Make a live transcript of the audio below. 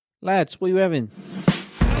Lads, what are you having?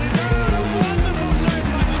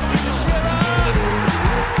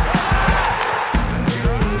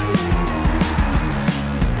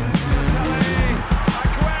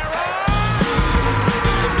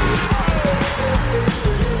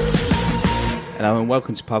 Hello and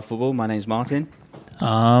welcome to Pub Football. My name's Martin.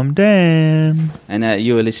 I'm Dan. And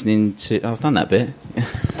you were listening to... Oh, I've done that bit.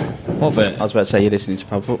 What bit? I was about to say you're listening to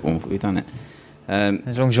Pub Football. We've done it.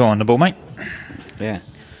 As long as you're on the ball, mate. Yeah.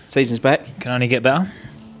 Season's back. Can only get better.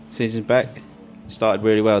 Season's back. Started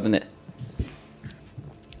really well, didn't it?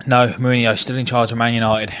 No, Mourinho still in charge of Man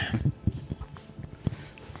United.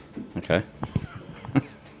 Okay.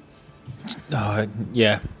 Oh,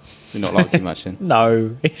 yeah. You're not liking much then?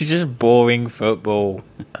 No, it's just boring football.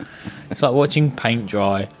 It's like watching paint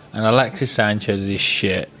dry, and Alexis Sanchez is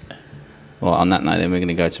shit. Well, on that note, then we're going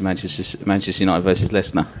to go to Manchester United versus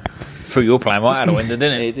Leicester. Through your plan, right out of window,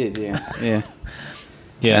 didn't it? It did, yeah.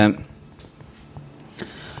 Yeah.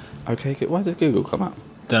 Okay, why did Google come up?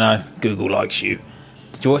 Don't know. Google likes you.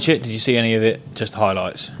 Did you watch it? Did you see any of it? Just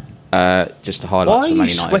highlights. Just the highlights. Why are of Man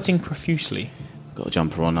you United. sweating profusely? Got a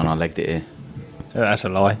jumper on and I legged it here. That's a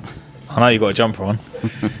lie. I know you got a jumper on.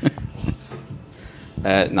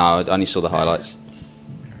 No, I only saw the highlights.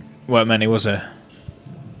 Weren't many, was there?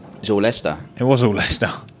 It's all Leicester. It was all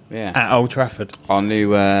Leicester. Yeah. At Old Trafford. Our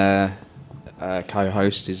new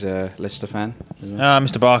co-host is a Leicester fan.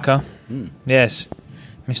 Mr. Barker. Yes.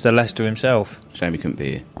 Mr. Leicester himself. Shame he couldn't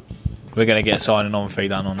be here. We're going to get a signing on fee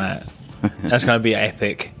done on that. That's going to be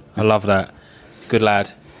epic. I love that. Good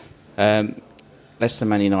lad. Leicester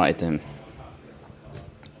Man United then.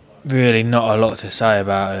 Really not a lot to say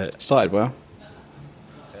about it. Started well.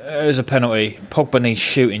 It was a penalty. Pogba needs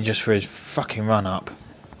shooting just for his fucking run up.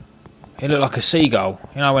 He looked like a seagull.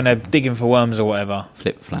 You know when they're digging for worms or whatever.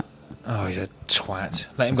 Flip flat. Oh, he's a twat.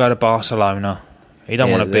 Let him go to Barcelona. He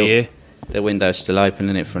don't want to be here. Their window's still open,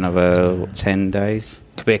 isn't it, for another 10 days?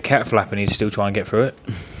 Could be a cat flap and he'd still try and get through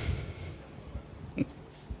it.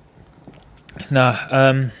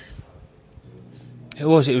 No, it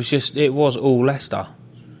was all Leicester.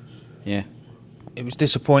 Yeah. It was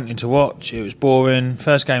disappointing to watch. It was boring.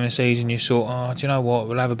 First game of the season, you thought, oh, do you know what?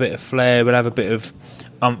 We'll have a bit of flair. We'll have a bit of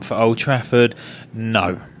umph at Old Trafford.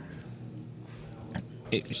 No.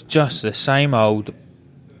 It was just the same old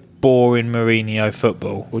boring Mourinho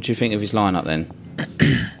football. What do you think of his lineup then?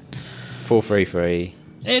 4-3-3.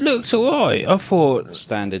 It looked alright. I thought...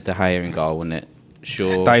 Standard De Gea in goal, wasn't it?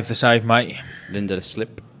 Sure. Dave the save, mate. Linda the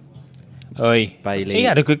slip. Oi. Bailey. He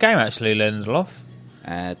had a good game, actually, Lindelof.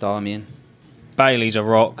 Darmian. Bailey's a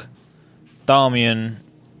rock. Darmian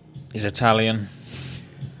is Italian.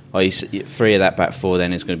 Oh, he's 3 of that back 4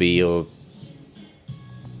 then is going to be your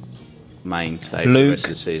mainstay for the rest of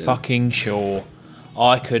the season. Fucking Shaw.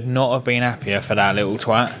 I could not have been happier for that little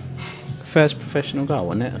twat. First professional goal,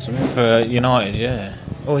 wasn't it? Or something? For United, yeah.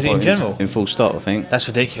 Or was it in general? In full stop, I think. That's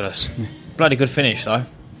ridiculous. Bloody good finish, though.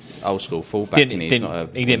 Old school fullback. He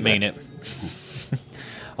didn't mean it.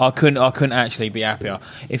 I couldn't actually be happier.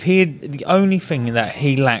 If the only thing that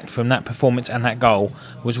he lacked from that performance and that goal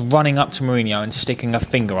was running up to Mourinho and sticking a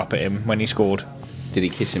finger up at him when he scored. Did he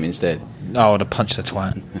kiss him instead? Oh, I'd have punched the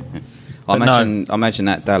twat. I imagine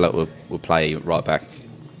that Dalot will play right back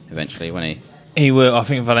eventually, won't he? He will. I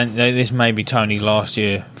think this may be Tony's last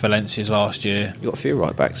year, Valencia's last year. You've got a few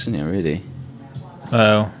right backs, haven't you, really?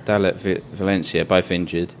 Well, Dalot, Valencia, both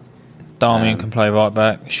injured. Darmian can play right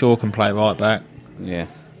back. Shaw can play right back. Yeah.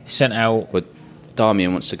 Sent out. But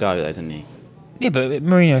Darmian wants to go, though, doesn't he? Yeah, but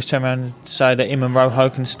Mourinho's turned around and say that him and Rojo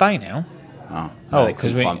can stay now. Oh,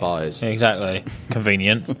 because we find buyers. Yeah, exactly.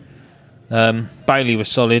 Convenient. Bailey was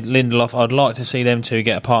solid. Lindelof, I'd like to see them two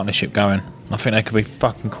get a partnership going. I think they could be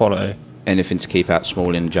fucking quality. Anything to keep out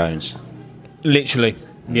Smalling and Jones. Literally,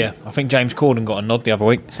 yeah. I think James Corden got a nod the other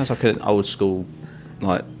week. Sounds like an old school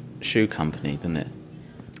shoe company, doesn't it?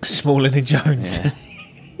 Smalling and Jones.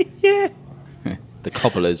 Yeah. Yeah. The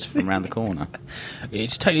cobblers from round the corner. Yeah,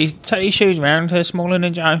 just take these shoes round to Smalling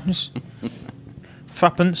and Jones.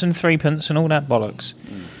 Threepence and threepence and all that bollocks.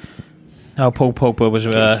 Oh, Paul Pogba was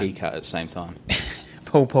key cut at the same time.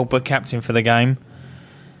 Paul Pogba captain for the game.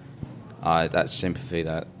 That's sympathy,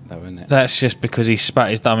 though, isn't it? That's just because he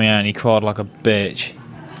spat his dummy out and he cried like a bitch.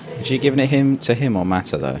 Would you giving it to him or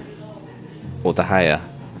Mata though, or De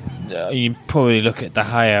Gea? You probably look at De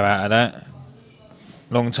Gea out of that.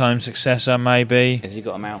 Long-time successor, maybe. Has he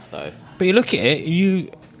got a mouth though? But you look at it,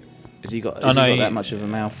 Has he got that much of a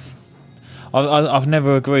mouth? I've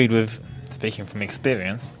never agreed with, speaking from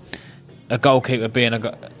experience, a goalkeeper being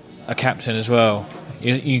a captain as well.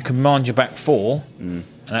 You command your back 4, and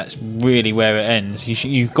and that's really where it ends.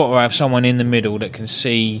 You've got to have someone in the middle that can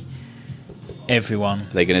see everyone.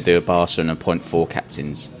 They're going to do a Barca and appoint 4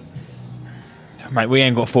 captains. Mate, we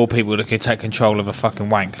ain't got 4 people that could take control of a fucking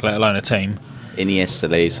wank, let alone a team. Iniesta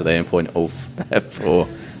leaves, so they appoint all 4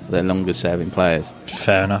 their longest-serving players.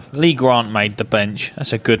 Fair enough. Lee Grant made the bench.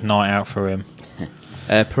 That's a good night out for him.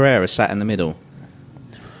 Pereira sat in the middle.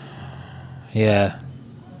 Yeah.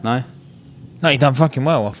 No? No, he done fucking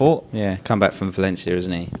well, I thought. Yeah, come back from Valencia,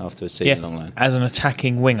 isn't he? After a season-long loan. As an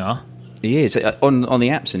attacking winger. He is. On the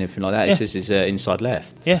apps and everything like that, it says he's inside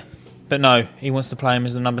left. Yeah. But no, he wants to play him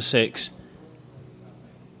as the number 6.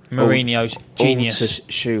 Mourinho's genius. All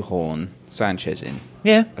to shoehorn Sanchez in.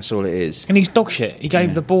 Yeah. That's all it is. And he's dog shit. He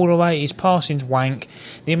gave the ball away, his passing's wank.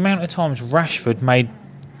 The amount of times Rashford made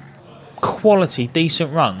quality,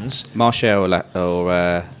 decent runs. Martial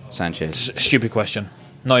or Sanchez? Stupid question.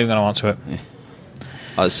 Not even going to answer it. Yeah.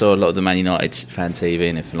 I saw a lot of the Man United fan TV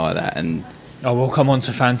and everything like that, and we'll come on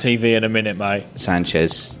to fan TV in a minute, mate.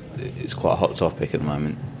 Sanchez is quite a hot topic at the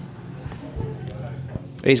moment.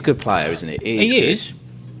 He's a good player, isn't he? He is.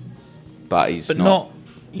 But he's not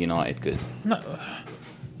United good. No,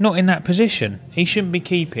 not in that position. He shouldn't be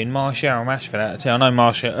keeping Martial and Rashford out of team. I know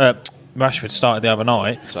Rashford started the other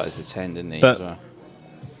night. Started to 10, didn't he? But as well?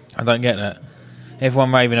 I don't get that.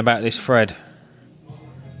 Everyone raving about this Fred.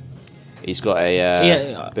 He's got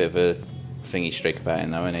a bit of a thingy streak about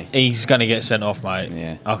him, though, isn't he? He's going to get sent off, mate.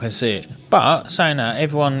 Yeah. I can see it. But, saying that,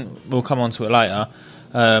 everyone will come on to it later.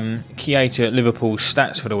 Keita at Liverpool's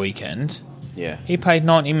stats for the weekend. Yeah. He played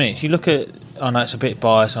 90 minutes. You look at... I know it's a bit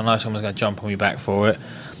biased. I know someone's going to jump on me back for it.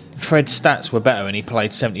 Fred's stats were better and he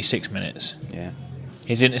played 76 minutes. Yeah.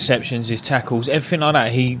 His interceptions, his tackles, everything like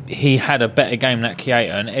that. He had a better game than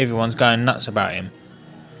Keita and everyone's going nuts about him.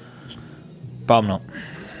 But I'm not.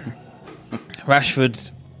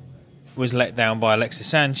 Rashford was let down by Alexis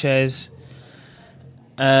Sanchez.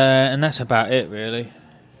 And that's about it, really.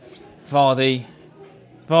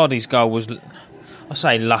 Vardy's goal was, I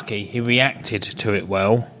say lucky. He reacted to it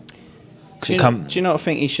well. Do you not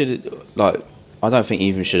think he should I don't think he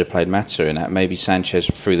even should have played Mata in that. Maybe Sanchez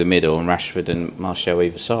through the middle and Rashford and Martial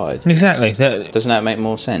either side. Exactly. Doesn't that make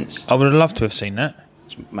more sense? I would have loved to have seen that.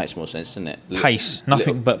 It makes more sense, doesn't it? Pace,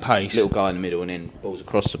 nothing but pace. Little guy in the middle and then balls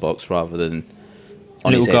across the box rather than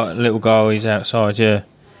on his head. Little guy, he's outside, yeah.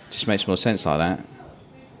 Just makes more sense like that.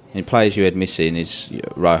 And players you had missing is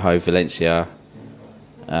Rojo, Valencia,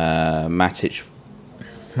 Matic.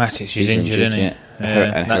 Matic is injured, isn't he? Yeah.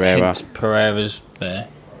 And Herrera. Pereira's there.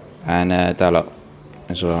 And Dalot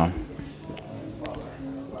as well.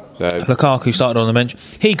 So Lukaku started on the bench.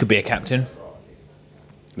 He could be a captain.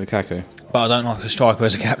 Lukaku. But I don't like a striker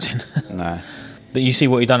as a captain. No. But you see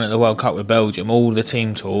what he done at the World Cup with Belgium. All the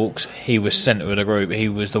team talks, he was centre of the group. He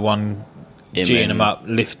was the one geeing them up,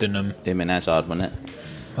 lifting them. Him and Hazard, wasn't it?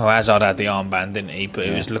 Well, Hazard had the armband, didn't he? But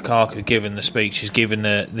it was Lukaku giving the speeches, giving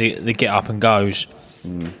the get up and goes.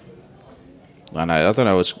 I know. I don't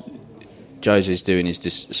know what's Jose's doing his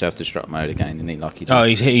self-destruct mode again, isn't he? Like he did. Oh,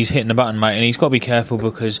 he's hitting the button, mate, and he's got to be careful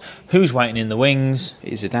because who's waiting in the wings?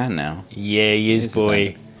 He's Zidane now. Yeah, he is,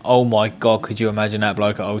 boy. Oh my God, could you imagine that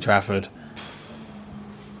bloke at Old Trafford?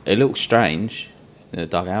 It looks strange in the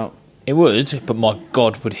dugout. It would, but my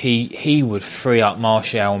God, would he would free up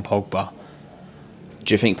Martial and Pogba.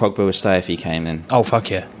 Do you think Pogba would stay if he came in? Oh, fuck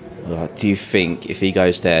yeah. Do you think if he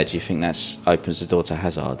goes there, do you think that opens the door to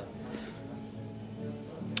Hazard?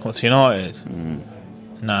 What's United?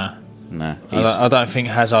 Nah. I don't think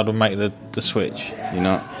Hazard will make the switch. You're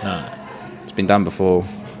not? No. It's been done before.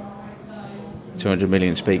 200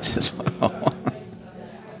 million speaks as well.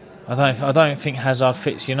 I don't think Hazard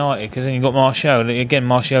fits United because then you've got Martial. Again,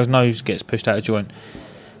 Martial's nose gets pushed out of joint.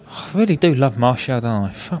 I really do love Martial, don't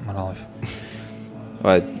I? Fuck my life.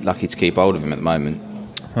 Well, lucky to keep hold of him at the moment.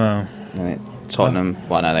 Well, Tottenham,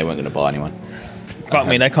 no, they weren't going to buy anyone. Fuck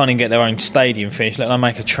me, they can't even get their own stadium finished, let alone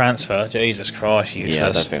make a transfer. Jesus Christ, useless. Yeah,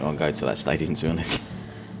 I don't think I'll go to that stadium, to be honest.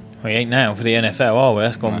 We ain't now for the NFL, are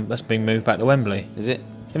we? That's been moved back to Wembley. Is it?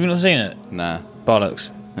 Have you not seen it? Nah.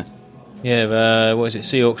 Bollocks. Yeah, what is it?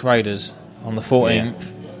 Seahawks Raiders on the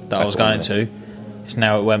 14th that I was going to. It's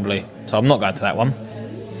now at Wembley, so I'm not going to that one.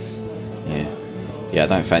 Yeah, I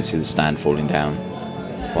don't fancy the stand falling down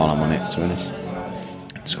while I'm on it, to be honest.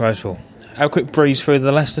 Disgraceful. Have a quick breeze through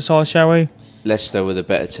the Leicester side, shall we? Leicester with a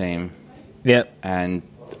better team. Yep. And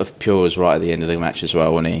Pure was right at the end of the match as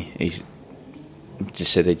well, wasn't he? He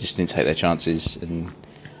just said they just didn't take their chances. And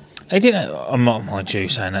they didn't. I'm not mind you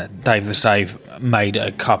saying that. Dave the Save made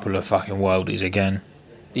a couple of fucking worldies again.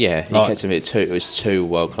 Yeah, he kept him at two. It was 2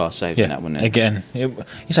 world-class saves in that, wasn't it? Again, you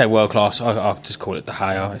say world-class, I'll just call it De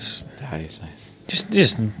Gea. De Gea save.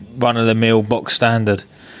 Just run of the mill box standard.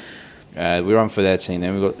 We run for their team.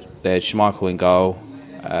 Then we got Schmeichel in goal.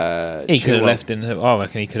 He could have left in. I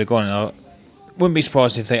reckon he could have gone. I wouldn't be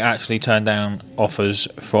surprised if they actually turned down offers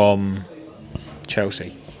from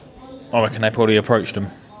Chelsea. I reckon they probably approached them.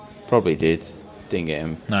 Probably did. Didn't get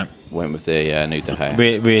him. No. Went with the new De Gea.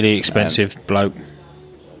 Really expensive bloke.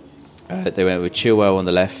 They went with Chilwell on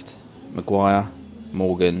the left, Maguire,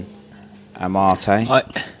 Morgan, Amarte.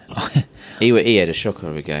 He had a shocker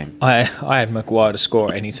of a game. I had Maguire to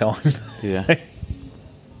score at any time. Yeah. I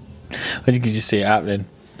think you could just see it happening.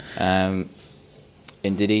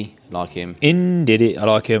 Ndidi, like him. Ndidi, I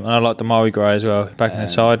like him. And I like Damari Gray as well, back in the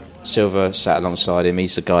side. Silva sat alongside him.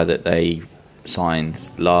 He's the guy that they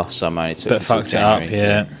signed last summer. And but fucked it up,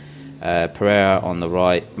 yeah. Pereira on the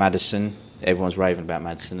right. Maddison. Everyone's raving about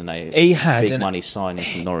Maddison, and he had big money signing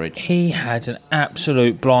from Norwich. He had an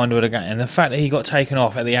absolute blinder of a game, and the fact that he got taken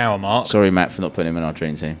off at the hour mark. Sorry, Matt, for not putting him in our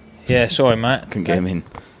dream team. Yeah, sorry, Matt. Couldn't get him in.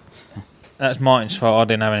 That's Martin's fault. I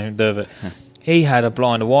didn't have anything to do with it. He had a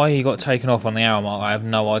blinder. Why he got taken off on the hour mark, I have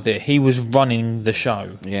no idea. He was running the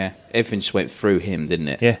show. Yeah, everything just went through him, didn't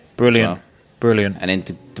it? Yeah, brilliant, brilliant. And then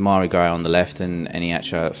Damari Gray on the left, and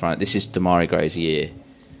Iheanacho up front. This is Damari Gray's year.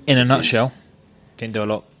 In a nutshell, didn't do a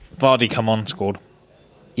lot. Vardy come on, scored.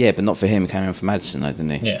 Yeah, but not for him. He came in for Maddison, though, didn't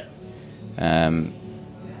he? Yeah.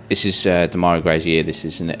 This is Damari Gray's year. This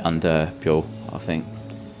isn't it under Pure, I think.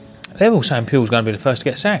 They're all saying Pule's going to be the first to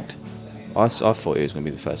get sacked. I thought he was going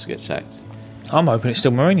to be the first to get sacked. I'm hoping it's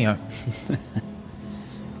still Mourinho.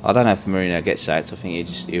 I don't know if Mourinho gets sacked. I think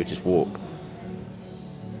he would just walk.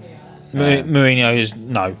 Mourinho is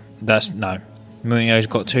no. Mourinho's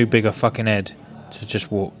got too big a fucking head to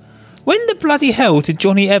just walk. When the bloody hell did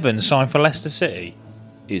Johnny Evans sign for Leicester City?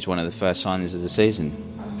 He was one of the first signings of the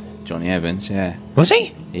season. Johnny Evans, yeah. Was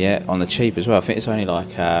he? Yeah, on the cheap as well. I think it's only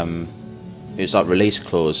like it was like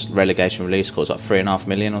relegation release clause, like $3.5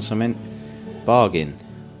 million or something. Bargain.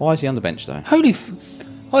 Why is he on the bench though?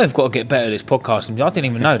 I have got to get better at this podcasting. I didn't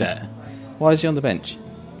even know that. Why is he on the bench?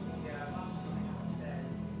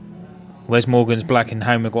 Where's Morgan's black and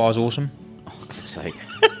Harry Maguire's awesome? Oh, for God's sake!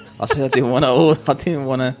 I said I didn't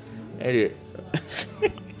want to edit.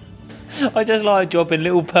 I just like dropping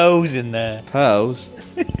little pearls in there. Pearls?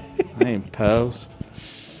 I ain't pearls.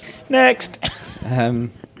 Next.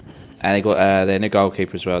 And they got their new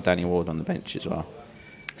goalkeeper as well, Danny Ward, on the bench as well.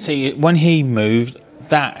 See, when he moved,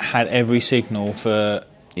 that had every signal for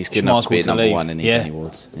he's good enough to be a number leave. one, isn't he, Danny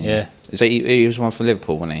Ward? Yeah. So he was one for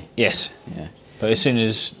Liverpool, wasn't he? Yes. Yeah. But as soon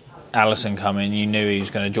as Alisson come in, you knew he was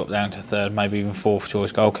going to drop down to third, maybe even fourth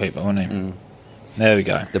choice goalkeeper, wasn't he? Mm. There we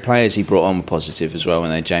go. The players he brought on were positive as well, when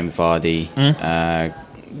they Jamie Vardy,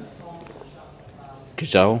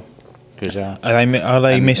 Gazal. Are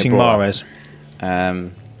they missing Mahrez?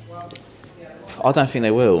 I don't think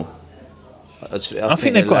they will. I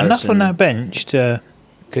think they've got enough on that bench to.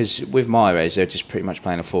 Because with Mahrez, they're just pretty much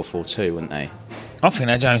playing a 4-4-2, wouldn't they? I think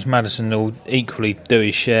that James Maddison will equally do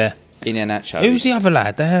his share. Iheanacho. Who's the other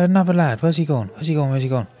lad? They had another lad. Where's he gone?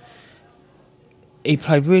 He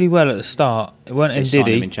played really well at the start. It weren't They signed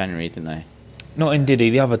him Ndidi. in January, didn't they? Not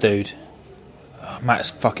Ndidi, the other dude. Oh,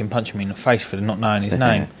 Matt's fucking punching me in the face for not knowing his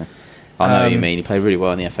name. I know what you mean. He played really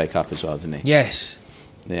well in the FA Cup as well, didn't he? Yes.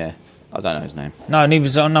 Yeah. I don't know his name. No, neither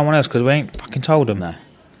does no one else because we ain't fucking told him.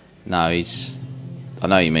 No, he's... I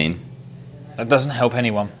know what you mean. That doesn't help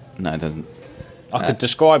anyone. No, it doesn't. I could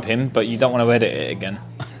describe him, but you don't want to edit it again.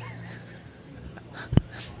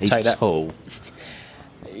 He's tall.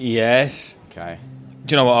 Yes. Okay.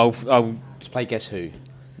 Do you know what? I'll Let's play Guess Who.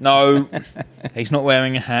 No, he's not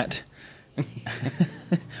wearing a hat.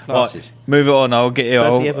 Glasses. Right, move it on. I'll get it.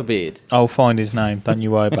 Does he have a beard? I'll find his name. Don't you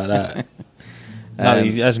worry about that. No,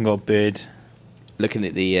 he hasn't got a beard. Looking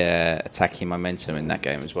at the attacking momentum in that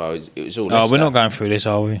game as well, it was all Leicester. Oh, we're not going through this,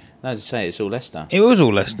 are we? No, to say it's all Leicester. It was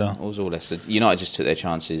all Leicester. It was all Leicester. United just took their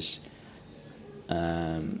chances.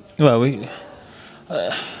 Well, we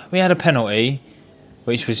had a penalty,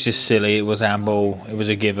 which was just silly. It was handball. It was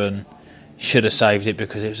a given. Should have saved it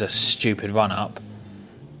because it was a stupid run-up.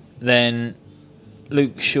 Then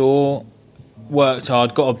Luke Shaw worked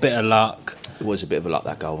hard, got a bit of luck. It was a bit of a luck,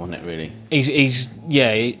 that goal, wasn't it, really?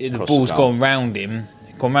 The ball's gone round him,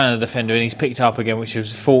 gone round the defender, and he's picked up again, which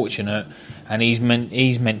was fortunate. And he's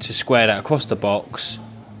meant to square that across the box.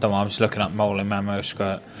 Don't worry, I'm just looking up Mole and Mamo's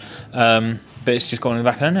skirt. But it's just gone in the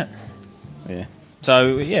back of the net. Yeah.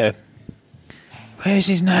 So, yeah. Where's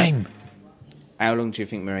his name? How long do you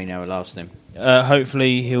think Mourinho will last him?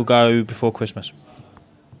 Hopefully he'll go before Christmas.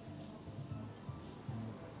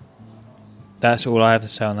 That's all I have to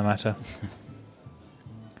say on the matter.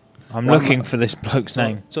 I'm looking for this bloke's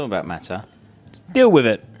name. Talking about matter. Deal with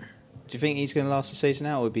it. Do you think he's going to last the season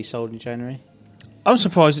out, or would be sold in January? I'm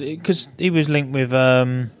surprised because he was linked with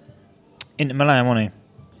Inter Milan, wasn't he?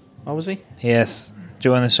 Oh, was he? Yes,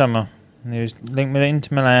 during the summer. He was linked with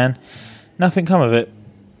Inter Milan. Nothing come of it.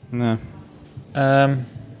 No.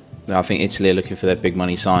 I think Italy are looking for their big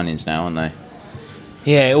money signings now, aren't they?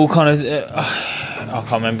 Yeah, it all kind of... I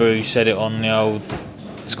can't remember who said it on the old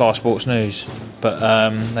Sky Sports News, but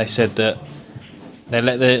they said that they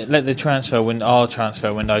let the our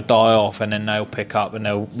transfer window die off, and then they'll pick up and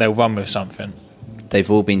they'll run with something. They've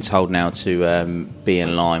all been told now to be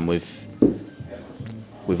in line with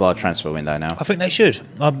our transfer window now. I think they should.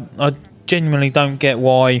 I genuinely don't get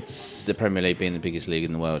why. The Premier League being the biggest league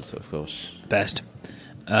in the world, of course. Best.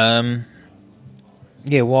 Why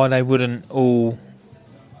they wouldn't all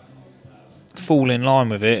fall in line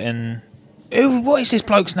with it. And what is this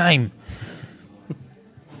bloke's name?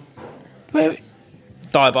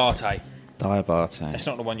 Diabate. That's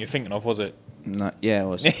not the one you're thinking of, was it? No, yeah, it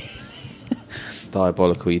was.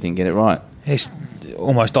 Diabolical, you didn't get it right. It's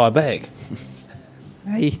almost diabetic.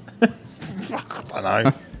 Hey. Fuck, I don't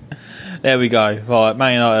know. There we go. Right,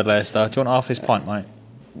 Man United, Leicester. Do you want half this pint, mate?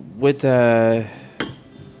 Would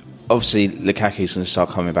obviously Lukaku's going to start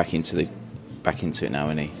coming back into it now,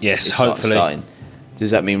 isn't he? Yes, hopefully.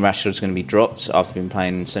 Does that mean Rashford's going to be dropped after being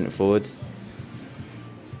playing centre forward?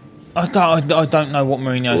 I don't know what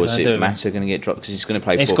Mourinho's going to do. Or is it Mata going to get dropped because he's going to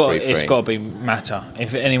play 4-3-3? It's got to be Mata.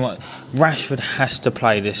 If anyone, Rashford has to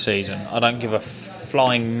play this season. I don't give a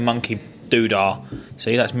flying monkey doodah.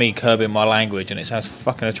 See, that's me curbing my language, and it sounds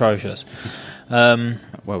fucking atrocious.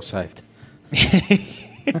 Well saved.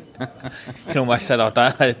 You can almost say like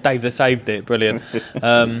Dave that saved it. Brilliant.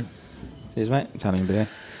 Cheers, mate. Italian beer.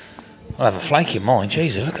 I'll have a flake in mine.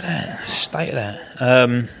 Jesus, look at that state of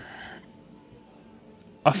that.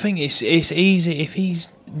 I think it's easy if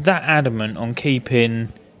he's that adamant on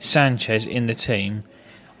keeping Sanchez in the team.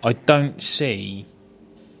 I don't see.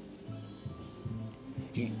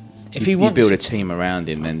 If he wants, you build a team around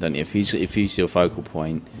him, then don't you? If he's your focal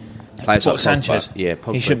point, players like Sanchez, Pogba, yeah,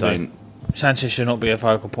 Pogba he should don't. Be. Sanchez should not be a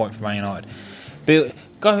focal point for Man United.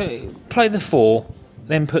 Go play the 4,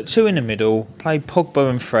 then put 2 in the middle. Play Pogba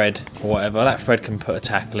and Fred or whatever. That Fred can put a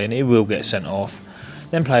tackle in. He will get sent off.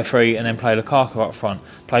 Then play a 3 and then play Lukaku up front.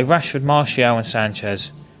 Play Rashford, Martial, and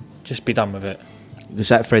Sanchez. Just be done with it. Because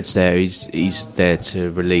that Fred's there, he's there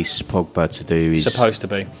to release Pogba to do. He's supposed to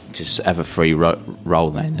be. Just have a free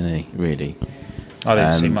role then, isn't he? Really. I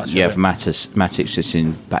didn't see much of it. You have Matic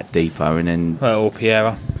sitting back deeper, and then. Well, or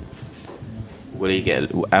Piera. Will he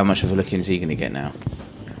get? How much of a look in is he going to get now?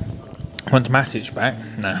 Once Matic back,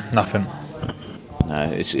 nah, nothing. No,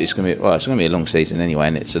 it's going to be a long season anyway,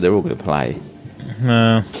 isn't it? So they're all going to play.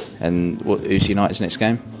 No. And who's United's next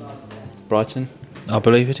game? Brighton. I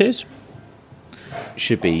believe it is. There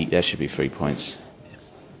should be 3 points.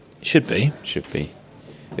 Should be.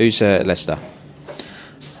 Who's Leicester?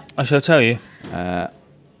 I shall tell you.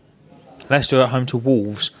 Leicester at home to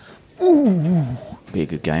Wolves. Ooh. Be a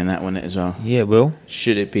good game, that, wouldn't it, as well? Yeah, it will.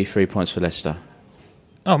 Should it be 3 points for Leicester?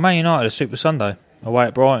 Oh, Man United, a Super Sunday, away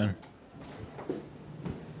at Brighton.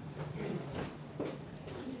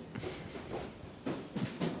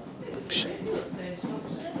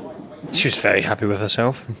 She was very happy with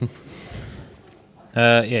herself.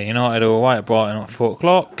 United are away at Brighton at 4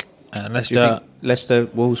 o'clock. And Leicester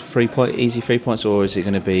Wolves easy 3 points, or is it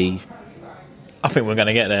going to be? I think we're going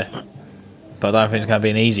to get there, but I don't think it's going to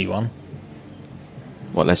be an easy one.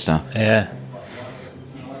 What, Leicester? Yeah.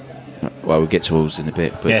 Well, we'll get to Wolves in a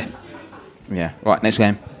bit. But yeah. Right, next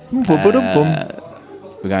game. We're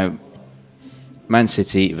going Man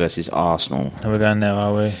City versus Arsenal. And we're going there,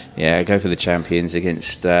 are we? Yeah, go for the champions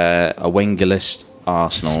against a Wenger-less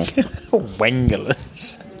Arsenal.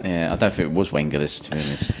 Wenger-less? Yeah, I don't think it was Wenger-less, to be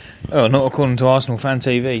honest. Oh, not according to Arsenal Fan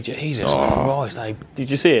TV. Jesus Christ,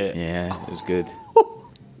 did you see it? Yeah, it was good.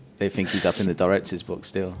 They think he's up in the director's box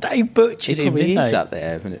still. They butchered him, didn't they? He's up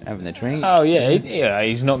there having a drink. Oh, yeah,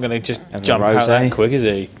 he's not going to just jump out that quick, is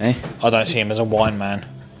he? Eh? I don't see him as a wine man.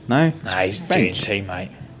 No? Nah, he's G&T,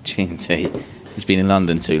 mate. G&T. He's been in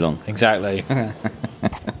London too long. Exactly.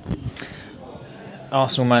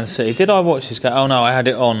 Arsenal Man City. Did I watch this game? Oh, no, I had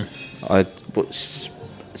it on. I watched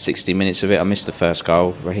 60 minutes of it. I missed the first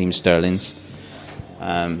goal, Raheem Sterling's.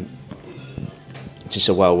 Just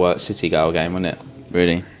a well-worked City goal game, wasn't it?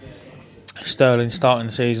 Really. Sterling starting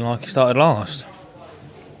the season like he started last.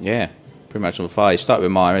 Yeah, pretty much on fire. He started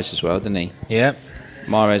with Mahrez as well, didn't he? Yeah.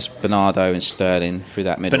 Mahrez, Bernardo and Sterling through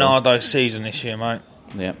that middle. Bernardo's season this year, mate.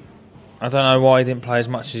 Yeah. I don't know why he didn't play as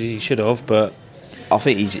much as he should have, but I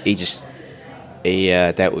think he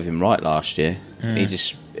dealt with him right last year. He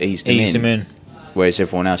just eased him in. Whereas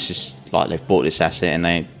everyone else just like they've bought this asset and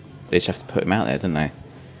they just have to put him out there, don't they?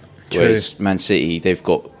 True. Whereas Man City, they've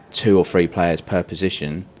got 2 or 3 players per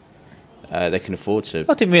position. They can afford to.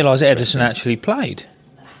 I didn't realise Ederson actually played.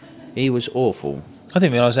 He was awful. I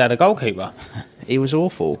didn't realise they had a goalkeeper. He was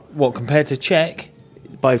awful. What, compared to Czech?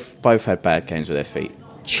 Both had bad games with their feet.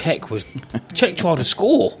 Czech tried to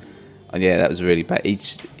score. And yeah, that was really bad.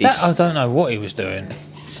 I don't know what he was doing.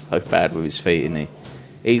 So bad with his feet, isn't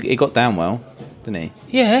he? He got down well, didn't he?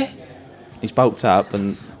 Yeah. He's bulked up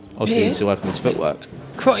and obviously needs to work on his footwork.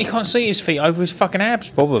 He can't see his feet over his fucking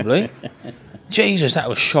abs, probably. Jesus, that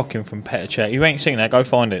was shocking from Petr Cech. You ain't seen that, go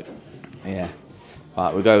find it. Yeah.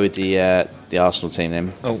 Right, we'll go with the Arsenal team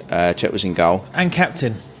then. Cech was in goal. And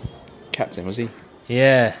captain. Captain, was he?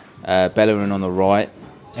 Yeah. Bellerin on the right.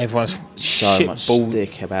 Everyone's So much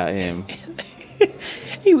stick about him.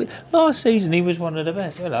 Last season, he was one of the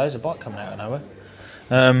best. Hello, there's a bike coming out of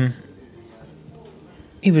nowhere.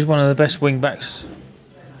 He was one of the best wing-backs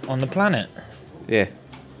on the planet. Yeah.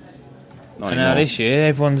 And now this year,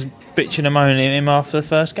 everyone's bitching and moaning at him after the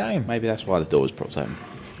first game. Maybe that's why the door was propped open.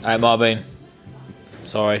 It might have been.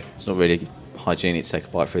 Sorry. It's not really hygienic to take a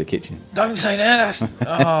bite through the kitchen. Don't say that. That's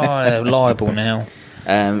they're liable now.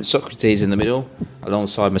 Socrates in the middle,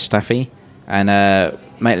 alongside Mustafi. And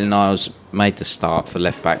Maitland-Niles made the start for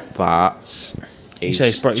left-back, but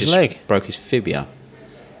he's broke his leg? Broke his fibula.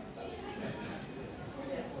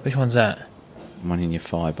 Which one's that? One in your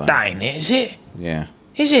thigh bone. That ain't it, is it? Yeah.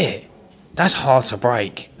 Is it? That's hard to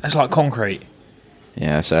break. That's like concrete.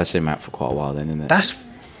 Yeah, so that's him out for quite a while then, isn't it?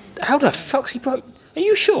 How the fuck's he broke? Are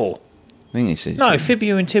you sure? I think he said... No,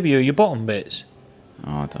 fibula and tibia are your bottom bits.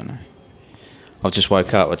 Oh, I don't know. I've just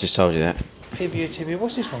woke up, I just told you that. Fibula, tibia,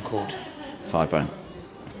 what's this one called? Thigh bone.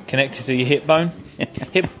 Connected to your hip bone?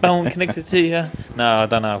 Hip bone connected to you? No, I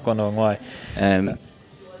don't know, I've gone the wrong way.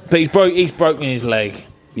 But he's broken his leg.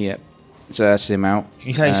 Yeah. So that's him out.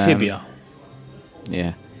 You say it's fibula?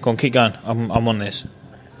 Yeah. Go on, keep going. I'm on this.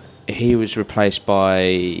 He was replaced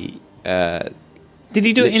by... Did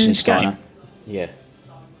he do it in this game? Yeah.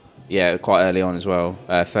 Yeah, quite early on as well.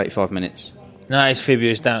 35 minutes. No, his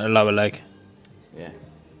fibula is down to the lower leg. Yeah.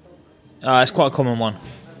 It's quite a common one.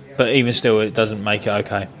 But even still, it doesn't make it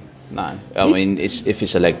okay. No. I mean, if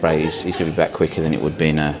it's a leg break, he's going to be back quicker than it would be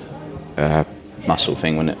in a muscle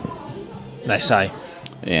thing, wouldn't it? They say.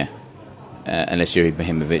 Yeah. Unless you're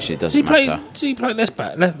Ibrahimovic, it doesn't matter. Does he play left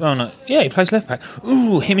back? No. Yeah, he plays left back.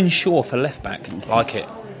 Ooh, him and Shaw for left back. Like it.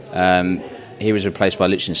 He was replaced by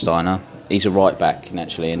Lichtsteiner. He's a right back,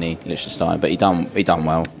 naturally, isn't he, Lichtsteiner? But he done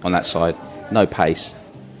well on that side. No pace,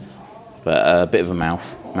 but a bit of a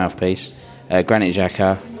mouthpiece. Granit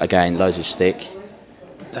Xhaka, again, loads of stick.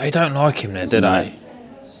 They don't like him there, do they?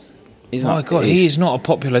 My God, he is not a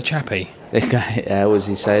popular chappie. What does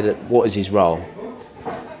he say? What is his role?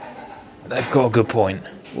 They've got a good point.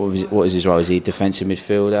 What is his role? Is he defensive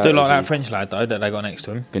midfielder? Do like that French lad, though, that they got next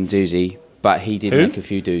to him. Guendouzi, but he did make a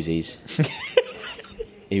few doozies.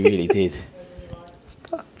 He really did.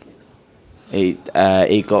 He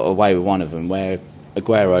got away with one of them where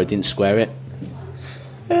Aguero didn't square it.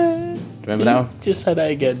 Remember that one? Just say that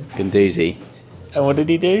again. Guendouzi. And what did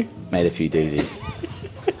he do? Made a few doozies.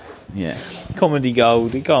 Yeah. Comedy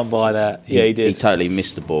gold. You can't buy that. Yeah, he did. He totally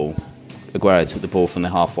missed the ball. Aguero took the ball from the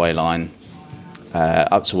halfway line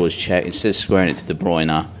up towards Cech. Instead of squaring it to De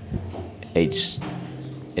Bruyne, he just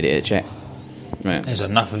hit it at Cech. Yeah. There's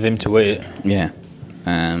enough of him to hit. Yeah.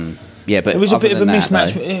 Yeah, but it was a bit of a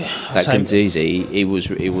mismatch. That Guendouzi, he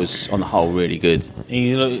was on the whole really good.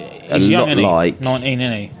 He's young, isn't he? 19,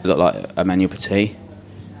 isn't he? A lot like Emmanuel Petit.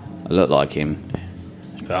 I look like him.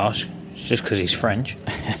 It's a bit harsh. It's just because he's French.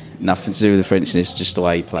 Nothing to do with the Frenchness, just the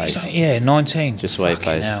way he plays. Yeah, 19. Just the way he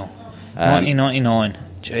plays. 1999.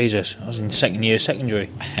 Jesus, I was in second year secondary.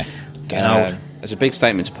 Getting old. It's a big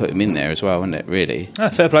statement to put him in there as well, isn't it, really?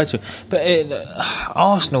 Fair play to him. But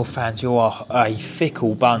Arsenal fans, you are a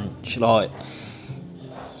fickle bunch. Like,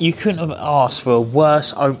 you couldn't have asked for a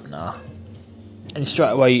worse opener. And straight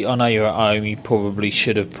away, I know you're at home, you probably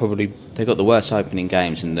should have They got the worst opening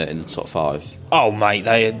games in the top 5. Oh, mate,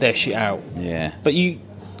 they're shit out. Yeah. But you...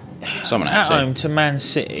 Someone at home to Man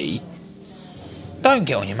City... Don't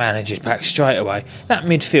get on your manager's back straight away. That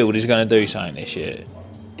midfield is going to do something this year.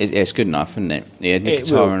 It's good enough, isn't it? Yeah,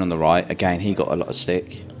 Mkhitaryan on the right. Again, he got a lot of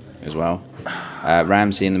stick as well.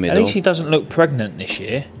 Ramsey in the middle. At least he doesn't look pregnant this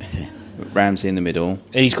year. Ramsey in the middle.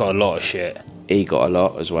 He's got a lot of shit. He got a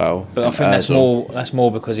lot as well. But I think that's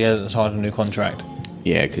more because he hasn't signed a new contract.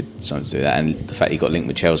 Yeah, it could something to do that. And the fact he got linked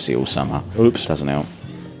with Chelsea all summer. Oops. Doesn't help.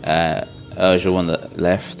 Özil on the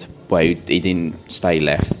left. Well, he didn't stay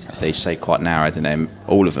left. They stay quite narrow, didn't they?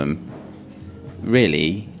 All of them.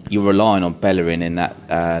 really, you're relying on Bellerin in that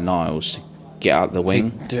Niles to get out the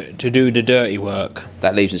wing. To do the dirty work.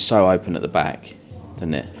 That leaves us so open at the back,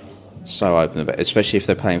 doesn't it? So open at the back, especially if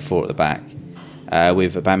they're playing 4 at the back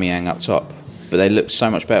with Aubameyang up top. But they looked so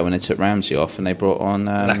much better when they took Ramsey off and they brought on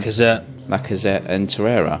Lacazette and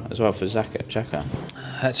Torreira as well for Xhaka.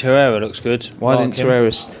 That Torreira looks good. Why didn't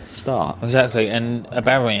Torreira start? Exactly, and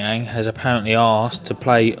Aubameyang has apparently asked to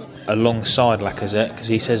play alongside Lacazette because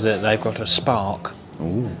he says that they've got a spark.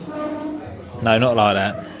 Ooh. No, not like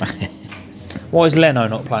that. Why is Leno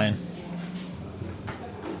not playing?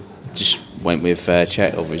 Just went with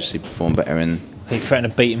Chet, obviously performed better and... He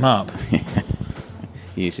threatened to beat him up.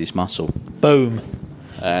 Use his muscle. Boom.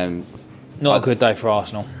 Not a good day for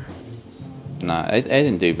Arsenal. No, they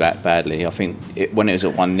didn't do that badly. I think when it was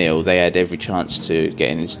at 1-0, they had every chance to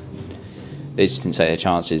get in. They just didn't take their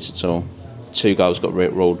chances at all. 2 goals got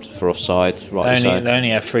ruled for offside. They only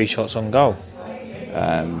had 3 shots on goal.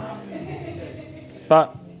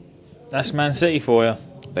 But that's Man City for you.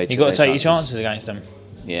 You've got to take your chances against them.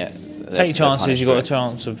 Yeah. Take your chances, you've got a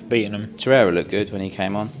chance of beating them. Torreira looked good when he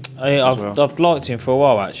came on. I've liked him for a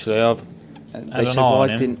while, actually. They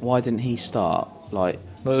said, why didn't he start? Like,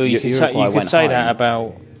 well, you could say that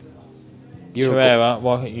about Torreira.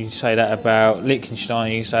 Why could you say that about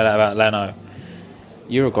Liechtenstein? You can say that about Leno.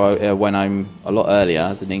 Uruguay went home a lot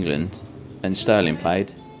earlier than England, and Sterling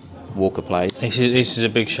played. Walker played. This is a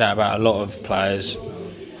big shout about a lot of players.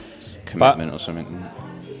 Commitment or something.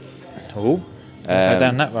 Oh, go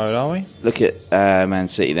down that road, are we? Look at Man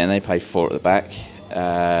City. Then they played 4 at the back.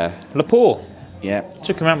 Laporte. Yeah.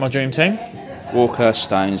 Took him out my dream team. Walker,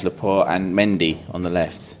 Stones, Laporte, and Mendy on the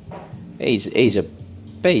left. He's a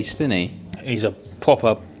beast, isn't he? He's a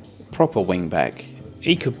proper wing back.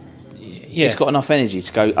 He could. Yeah. He's got enough energy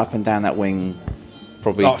to go up and down that wing,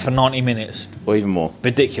 probably like for 90 minutes or even more.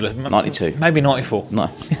 Ridiculous. 92, maybe 94. No.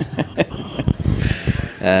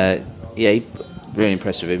 Yeah, really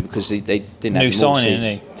impressed with him because they didn't have him all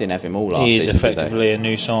season. Didn't have him all last season. He is effectively a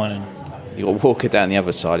new signing. You got Walker down the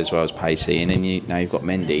other side as well as pacey, and then now you've got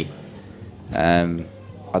Mendy.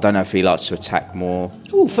 I don't know if he likes to attack more.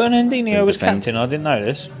 Oh, Fernandinho was captain. I didn't know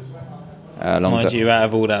this. Mind you, out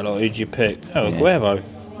of all that, who'd you pick? Oh, yeah. Aguero.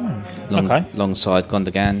 Okay. Alongside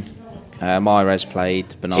Gundogan. Mahrez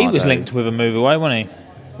played. Bernardo. He was linked with a move away, wasn't he?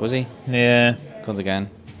 Was he? Yeah. Gundogan.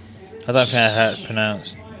 I don't think how it's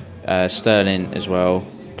pronounced. Sterling as well.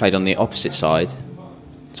 Played on the opposite side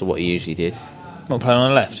to what he usually did. Not playing on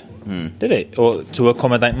the left? Did it? Or to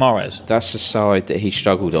accommodate Mahrez? That's the side that he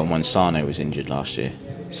struggled on when Sane was injured last year.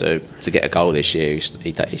 So to get a goal this year,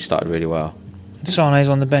 he started really well. Sane's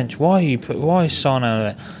on the bench. Why is Sane on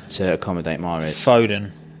the bench? To accommodate Mahrez.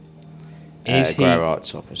 Foden. Aguero at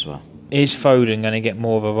top as well. Is Foden going to get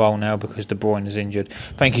more of a role now because De Bruyne is injured?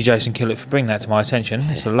 Thank you, Jason Killett, for bringing that to my attention.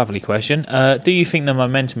 It's a lovely question. Do you think the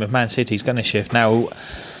momentum of Man City is going to shift now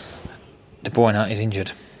De Bruyne is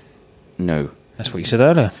injured? No. That's what you said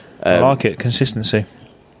earlier. I like it. Consistency.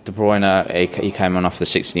 De Bruyne, he came on after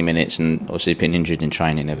 60 minutes and obviously been injured in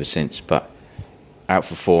training ever since, but out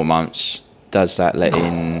for 4 months. Does that let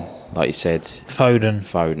in, like you said...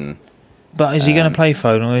 Foden. But is he going to play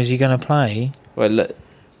Foden or is he going to play... Well, look,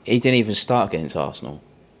 he didn't even start against Arsenal.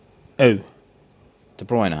 Who? De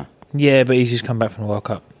Bruyne. Yeah, but he's just come back from the World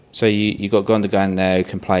Cup. So you got Gundogan there who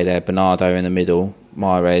can play there, Bernardo in the middle,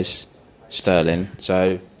 Mahrez, Sterling.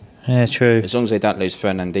 So yeah, true. As long as they don't lose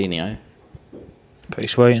Fernandinho, pretty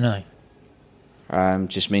sweet, no?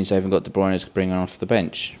 Just means they haven't got De Bruyne to bring off the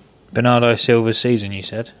bench. Bernardo Silva's season, you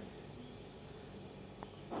said.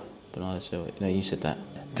 Bernardo Silva. No, you said that.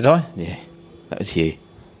 Did I? Yeah, that was you.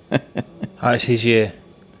 It's his year.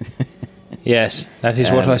 Yes, that is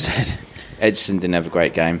what I said. Edson didn't have a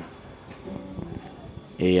great game.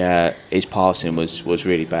 His passing was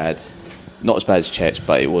really bad. Not as bad as Chet's,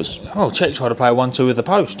 but it was. Oh, Chet tried to play 1-2 with the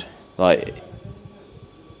post. Like,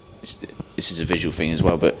 this is a visual thing as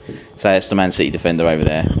well, but say that's the Man City defender over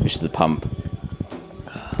there, which is the pump.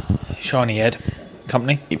 Shiny head.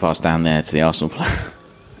 Company. He passed down there to the Arsenal player.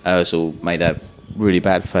 Ozil made a really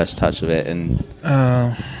bad first touch of it, and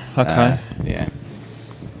okay. Yeah.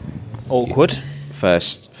 Awkward.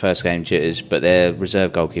 First game jitters, but their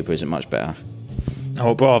reserve goalkeeper isn't much better.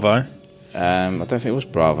 Oh, Bravo. I don't think it was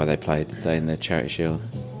Bravo they played today in the Charity Shield.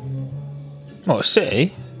 What,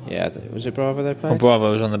 City? Yeah, was it Bravo they played? Well,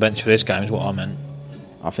 Bravo was on the bench for this game, is what I meant.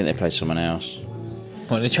 I think they played someone else.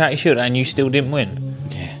 What, the Charity Shield, and you still didn't win?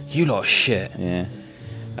 Yeah. You lot of shit. Yeah.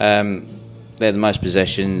 They had the most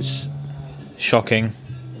possessions. Shocking.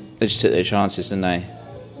 They just took their chances, didn't they?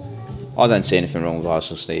 I don't see anything wrong with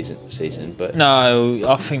Arsenal's season, but No,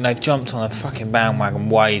 I think they've jumped on a fucking bandwagon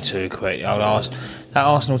way too quick. That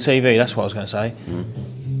Arsenal TV, that's what I was going to say.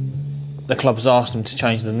 The club has asked them to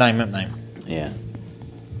change the name, haven't they?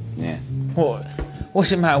 yeah.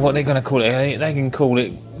 What's it matter what they're going to call it? They can call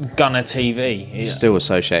it Gunner TV. It's still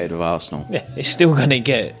associated with Arsenal. Yeah, it's still going to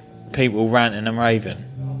get people ranting and raving.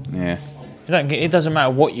 Yeah. It doesn't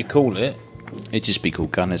matter what you call it. It'd just be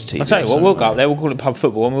called Gunners TV. I'll tell you what, we'll go up there, we'll call it pub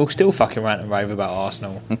football, and we'll still fucking rant and rave about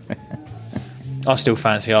Arsenal. I still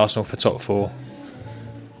fancy Arsenal for top 4,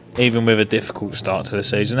 even with a difficult start to the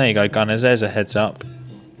season. There you go, Gunners. There's a heads up.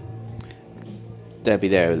 They'll be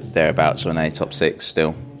thereabouts when they top 6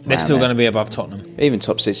 still. They're still going to be above Tottenham. Even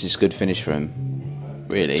top 6 is a good finish for them.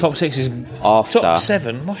 Really. Top 6 is top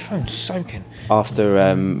 7. My phone's soaking.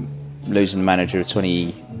 After losing the manager of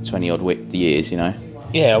 20 odd years, you know.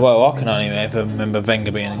 Yeah, well, I can only ever remember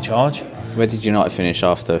Wenger being in charge. Where did United finish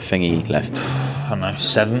after Thingy left? I don't know,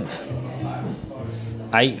 7th,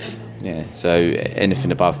 8th. Yeah, so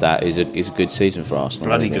anything above that is a good season for Arsenal.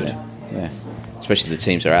 Bloody really, good. Yeah, especially the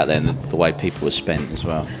teams that are out there and the way people are spent as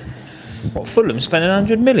well. What, Fulham spending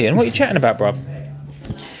 100 million? What are you chatting about, bruv?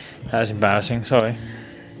 That was embarrassing, sorry.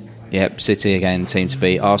 Yep, City again, team to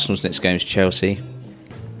beat. Arsenal's next game is Chelsea.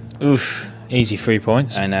 Oof, easy 3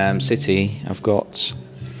 points. And City have got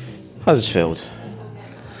Huddersfield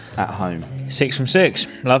at home. 6 from 6,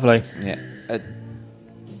 lovely. Yeah.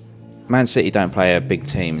 Man City don't play a big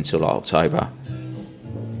team until like October.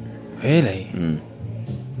 Really? And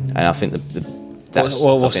I think what's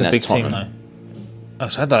the big team though? Oh,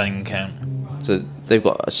 so that doesn't even count. So they've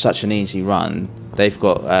got such an easy run. They've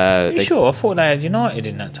got. Are you sure? I thought they had United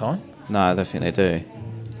in that time. No, I don't think they do.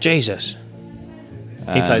 Jesus.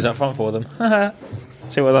 He plays up front for them.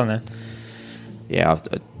 See what I've done there? Yeah,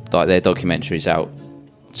 like their documentary's out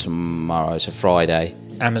tomorrow. It's a Friday.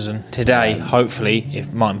 Amazon today, hopefully,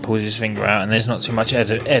 if Martin pulls his finger out and there's not too much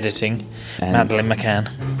editing. Madeleine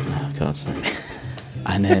McCann. Oh, God's sake.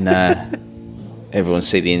 And then everyone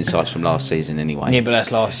see the insights from last season anyway. Yeah, but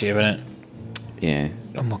that's last year, isn't it? Yeah.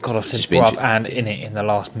 Oh my God, I said bruv and in it in the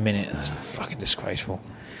last minute. That's fucking disgraceful.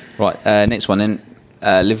 Right, next one then.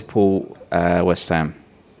 Liverpool, West Ham.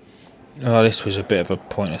 Oh, this was a bit of a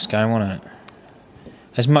pointless game, wasn't it?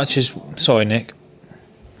 As much as... Sorry, Nick,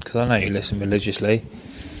 because I know you listen religiously.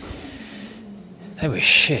 They were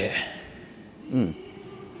shit.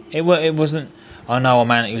 It wasn't... I know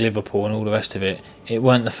I'm anti-Liverpool and all the rest of it. It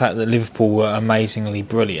weren't the fact that Liverpool were amazingly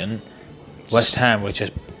brilliant. West Ham were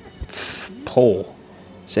just poor.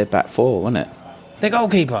 It's their back 4, wasn't it? The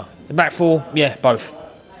goalkeeper. The back 4, yeah, both.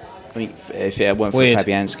 I mean, if it weren't for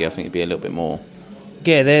Fabianski, I think it'd be a little bit more.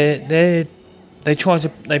 Yeah, they try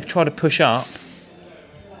to push up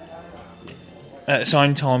at the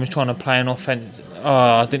same time as trying to play an offense. Oh,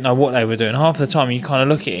 I didn't know what they were doing. Half the time you kind of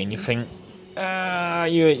look at it and you think,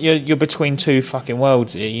 you're between two fucking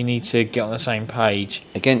worlds here. You need to get on the same page.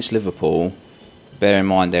 Against Liverpool, bear in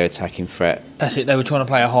mind their attacking threat. That's it. They were trying to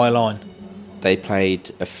play a high line. They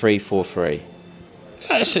played a 3-4-3.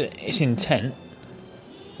 Yeah, it's intent.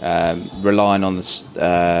 Relying on the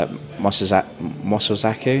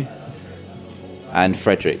Mosozaku and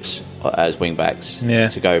Fredericks as wing backs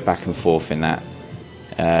to go back and forth in that.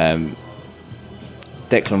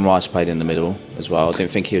 Declan Rice played in the middle as well. I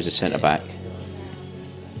didn't think he was a centre back.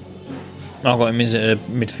 I got him as a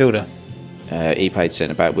midfielder. He played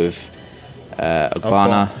centre back with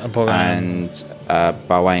Ogbonna and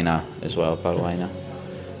Bawena as well.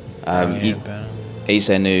 He's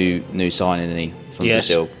their new signing, isn't he? From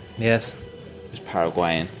Brazil. Yes. He's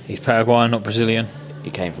Paraguayan. He's Paraguayan, not Brazilian.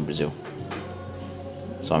 He came from Brazil.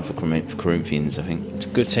 Signed for Corinthians, I think. It's a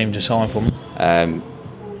good team to sign for him.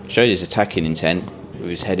 Showed his attacking intent with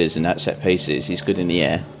his headers and that set pieces. He's good in the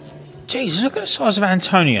air. Jesus, look at the size of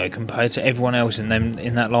Antonio compared to everyone else in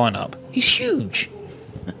that lineup. He's huge.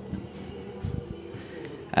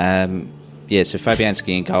 So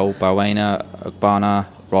Fabianski in goal, Bawena, Ogbonna,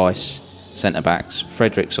 Rice, centre backs,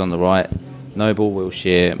 Fredericks on the right, Noble,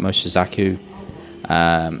 Wilshere, Mosozaku,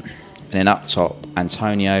 and then up top,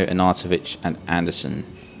 Antonio, Arnautovic, and Anderson.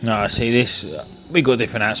 No, see this. We got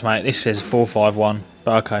different apps, mate. This says 4-5-1,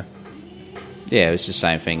 but okay. Yeah, it's the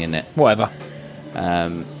same thing, isn't it? Whatever.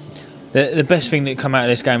 The best thing that come out of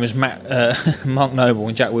this game was Mark Noble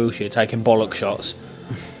and Jack Wilshere taking bollock shots.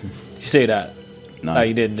 Did you see that? No,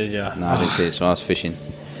 you didn't, did you? No, I didn't see it, so I was fishing.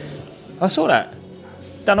 I saw that.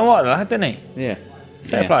 Done all right, lad, didn't he? Yeah.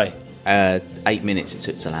 Fair play. 8 minutes it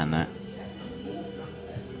took to land that.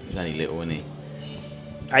 He was only little, wasn't he?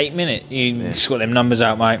 8 minutes? You just got them numbers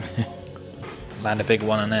out, mate. Land a big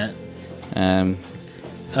one on that.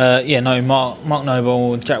 Mark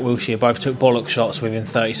Noble and Jack Wilshere both took bollock shots within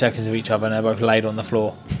 30 seconds of each other, and they're both laid on the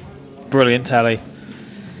floor. Brilliant tally.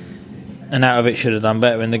 And out of it should have done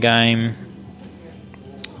better in the game.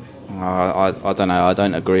 I don't know. I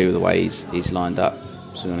don't agree with the way he's lined up,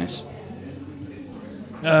 to be honest.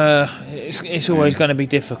 It's always going to be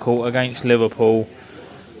difficult against Liverpool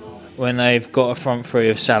when they've got a front three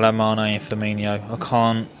of Salah, Mane and Firmino.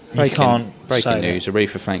 Breaking news,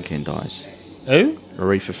 Aretha Franklin dies. Who?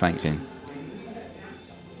 Aretha Franklin.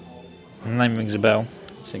 The name rings a bell.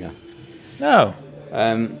 Singer. No.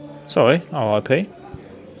 Sorry, R.I.P.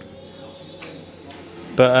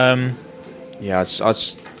 But yeah,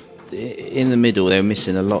 in the middle they were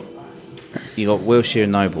missing a lot. You got Wilshere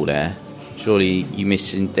and Noble there. Surely you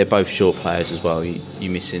missing. They're both short players as well. You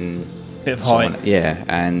missing bit of height. Yeah,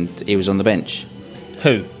 and he was on the bench.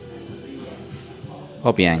 Who?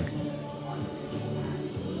 Obiang.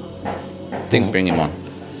 Didn't bring him on.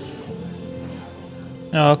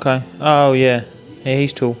 Oh, okay. Oh, yeah. Yeah,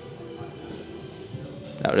 he's tall.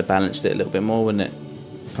 That would have balanced it a little bit more, wouldn't it?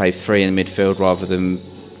 Play three in the midfield rather than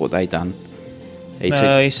what they done.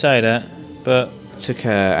 You say that, but took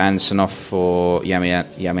Anderson off for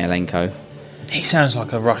Yarmolenko. He sounds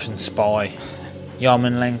like a Russian spy.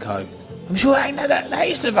 Yarmolenko. I'm sure that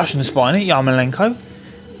is the Russian spy, isn't it? Yarmolenko.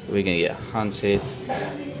 We're going to get hunted.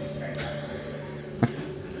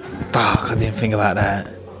 Fuck, I didn't think about that.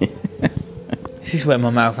 This is where my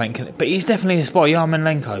mouth ain't connected. But he's definitely a spy,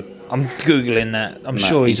 Yarmolenko. I'm Googling that. I'm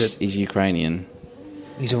sure he's Ukrainian.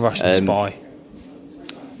 He's a Russian spy.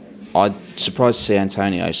 I'm surprised to see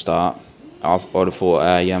Antonio start. I would have thought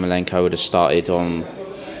Yarmolenko would have started on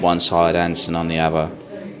one side, Anderson on the other,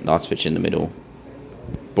 Artovich in the middle.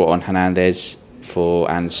 Brought on Hernandez for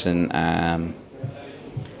Anderson.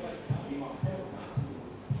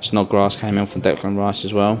 Snodgrass came in from Declan Rice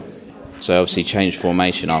as well. So obviously changed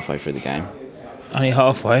formation halfway through the game. Only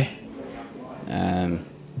halfway. That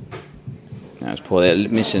was poor. They're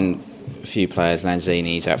missing a few players.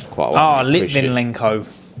 Lanzini's out for quite a while. Litvinenko.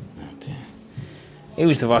 He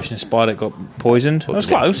was the Russian spy that got poisoned. That was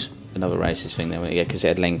close. Another racist thing there, yeah, because it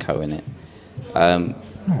had Lenko in it.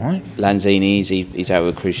 Alright. Lanzini, he's out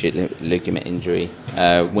with a cruciate ligament injury.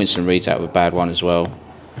 Winston Reed's out with a bad one as well.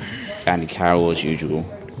 Andy Carroll as usual.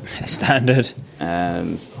 Standard.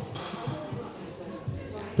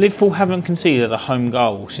 Liverpool haven't conceded a home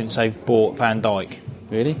goal since they've bought Van Dijk.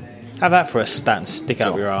 Really? Have that for a stat and stick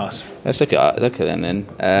up your ass. Let's look at them then.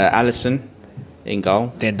 Alisson in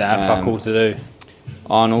goal. Didn't have fuck all to do.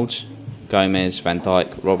 Arnold, Gomez, Van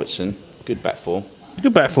Dijk, Robertson. Good back four.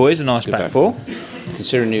 Good back four. Is a nice back four.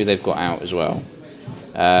 Considering who they've got out as well.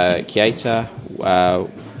 Keita. How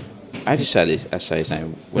do you say his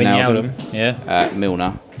name? Wijnaldum. Yeah.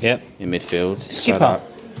 Milner. Yep. In midfield. Skipper.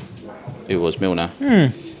 Who was Milner?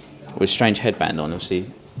 With a strange headband on. What's he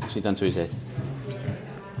done to his head?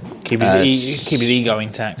 Keep his ego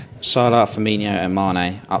intact. Salah, Firmino and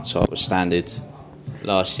Mane up top was standard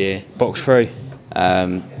last year. Box three.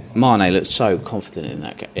 Mane looked so confident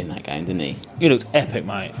in that game, didn't he? He looked epic,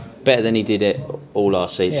 mate. Better than he did it all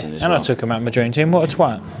last season as well. And I took him out of my dream team. What a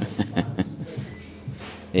twat.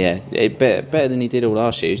 Yeah, better than he did all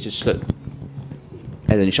last year. He just looked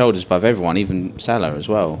head and shoulders above everyone, even Salah as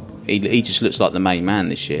well. He just looks like the main man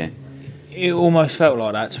this year. It almost felt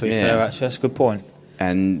like that, to be fair, actually. That's a good point.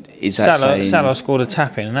 And is that Salah scored a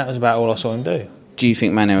tap-in, and that was about all I saw him do. Do you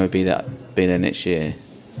think Mane would be there next year?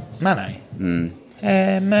 Mane? Mane.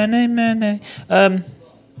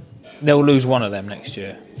 They'll lose one of them next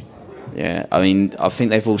year. Yeah, I mean, I think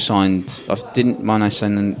they've all signed... Didn't Mane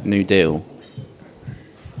sign a new deal?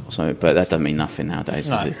 So, but that doesn't mean nothing nowadays,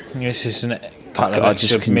 does it? It's just a couple of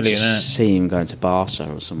extra million, isn't it? See him going to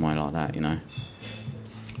Barca or somewhere like that, you know.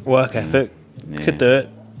 Work ethic. Yeah. Could do it.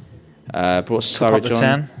 Brought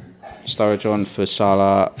Sturridge on for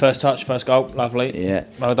Salah. First touch, first goal, lovely. Yeah.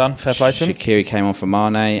 Well done, fair play to him. Shaqiri came on for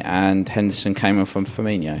Mane and Henderson came on from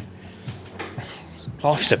Firmino.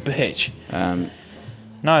 Life's a bitch.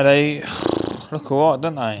 No, they look alright,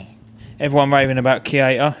 don't they? Everyone raving about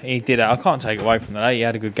Keita. He did it. I can't take it away from that. He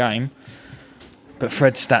had a good game. But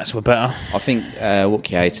Fred's stats were better. I think what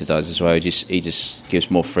Keita does as well, he just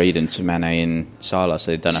gives more freedom to Mane and Salah,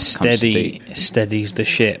 so they don't have to steadies the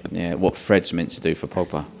ship. Yeah, what Fred's meant to do for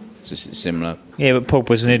Pogba. It's just similar. Yeah, but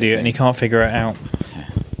Pogba's an idiot and he can't figure it out.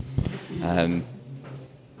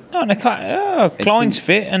 Klein's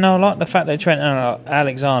fit, and I like the fact that Trent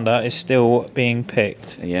Alexander is still being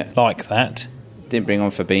picked. Yeah. Like that. Didn't bring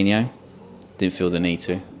on Fabinho. Didn't feel the need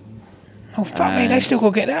to. Oh, fuck me, they've still got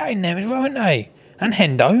to get that in there as well, haven't they? And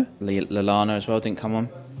Hendo. Lallana as well didn't come on.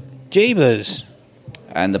 Jeebers.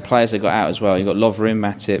 And the players they got out as well, you've got Lovren,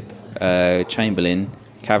 Matip, Chamberlain,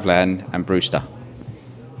 Kavlan and Brewster.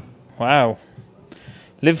 Wow.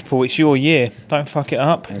 Liverpool, it's your year. Don't fuck it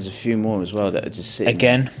up. There's a few more as well that are just sitting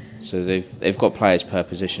again. there. So they've got players per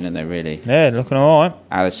position, and they're really... Yeah, looking all right.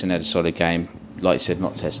 Alisson had a solid game. Like you said,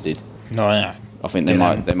 not tested. No. I think they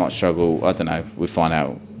might struggle. I don't know. We'll find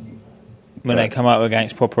out. When they come up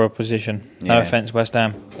against proper opposition. No offence, West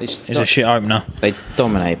Ham. It's a shit opener. They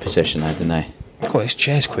dominate possession, though, didn't they? God, this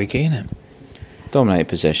chair's creaky, isn't it? Dominate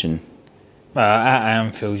possession. At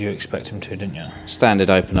Anfield, you expect them to, didn't you? Standard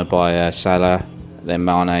opener by Salah, then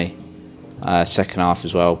Mane. Second half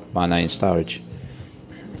as well, Mane and Sturridge.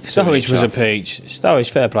 Sturridge was a peach. Sturridge,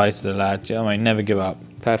 fair play to the lad. I mean, never give up.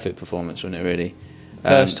 Perfect performance, wasn't it, really?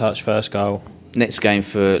 First touch, first goal. Next game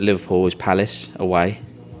for Liverpool was Palace away.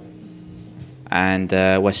 And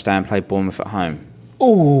West Ham played Bournemouth at home.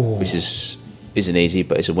 Ooh. Which isn't easy,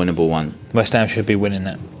 but it's a winnable one. West Ham should be winning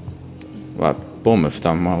that. Well, Bournemouth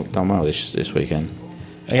done well this weekend.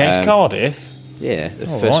 Against Cardiff? Yeah, the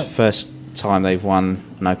first time they've won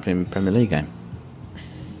an opening Premier League game.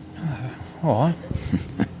 All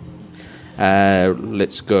right.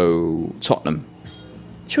 Let's go Tottenham.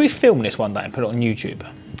 Should we film this one day and put it on YouTube?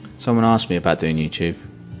 Someone asked me about doing YouTube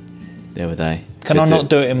the other day. Can I not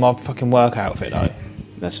do it in my fucking work outfit, though?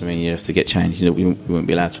 That's what I mean, you have to get changed. You wouldn't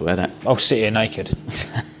be allowed to wear that. I'll sit here naked.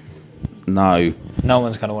 No. No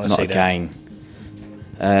one's going to want to see that.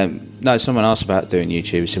 Not again. No, someone asked about doing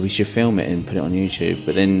YouTube, so we should film it and put it on YouTube.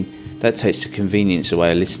 But then that takes the convenience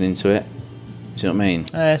away of listening to it. Do you know what I mean?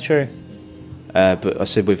 Yeah, true. But I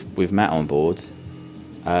said with Matt on board...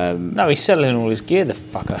 no, he's selling all his gear, the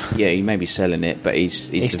fucker. Yeah, he may be selling it, but he's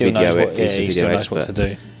the still video knows he still knows expert. what to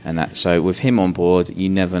do. And that, so with him on board, you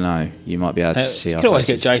never know. You might be able to see. You our can always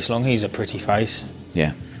faces. get Jace along. He's a pretty face.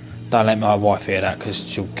 Yeah. Don't let my wife hear that because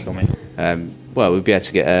she'll kill me. Well, we'll be able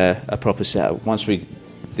to get a proper setup once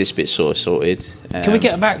this bit's sort of sorted. Can we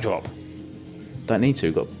get a backdrop? Don't need to.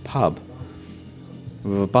 We've got a pub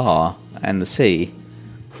with a bar and the sea.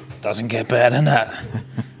 Doesn't get better than that.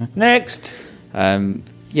 Next.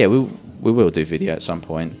 Yeah, we will do video at some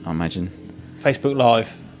point, I imagine. Facebook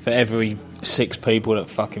Live for every 6 people that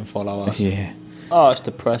fucking follow us. Yeah. Oh, it's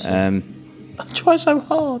depressing. I try so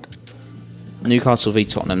hard. Newcastle v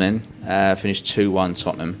Tottenham then. Finished 2-1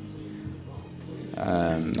 Tottenham.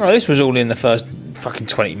 This was all in the first fucking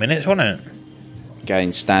 20 minutes, wasn't it?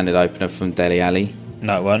 Getting standard opener from Dele Alli.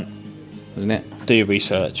 No, it weren't. Wasn't it? Do your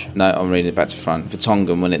research. No, I'm reading it back to front. For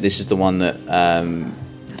Tongan, wasn't it? This is the one that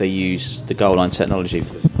they used the goal line technology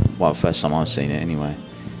for the first time I've seen it anyway.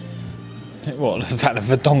 What, the fact that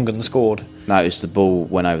Vertonghen scored? No, it was the ball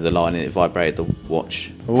went over the line and it vibrated the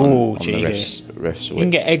watch. Ooh, on the ref's you can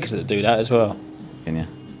get eggs that do that as well. Can you?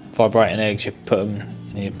 Vibrating eggs, you put them,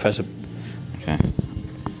 you press a... Okay.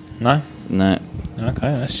 No? No. Okay,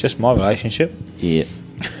 that's just my relationship. Yep.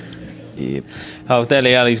 Yep. Oh,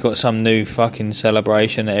 Dele Alli's got some new fucking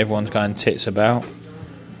celebration that everyone's going tits about.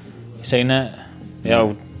 You seen that?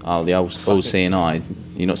 The old full seeing eye.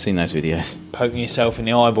 You not seen those videos? Poking yourself in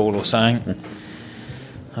the eyeball or something.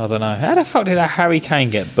 I don't know. How the fuck did Harry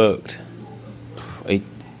Kane get booked? He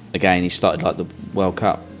started like the World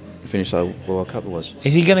Cup. Finished like the World Cup it was.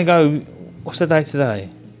 Is he going to go... What's the day today?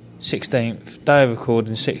 16th. Day of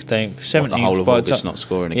recording, 16th. 17th. The whole of August not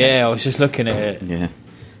scoring again. Yeah, I was just looking at it. Yeah.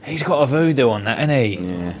 He's got a voodoo on that, hasn't he?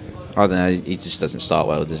 Yeah. I don't know. He just doesn't start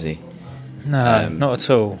well, does he? No, not at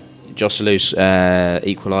all. Joselu's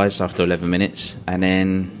equalised after 11 minutes, and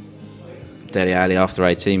then Dele Alli after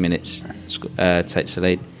 18 minutes takes the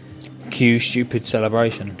lead. Cue stupid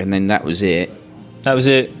celebration. And then that was it. That was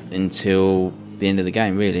it until the end of the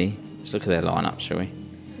game. Really, let's look at their lineup, shall we?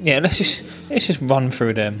 Yeah, let's just run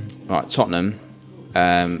through them. Right, Tottenham.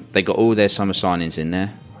 They got all their summer signings in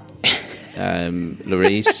there.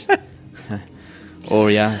 Lloris,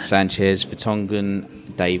 Aurea, Sanchez,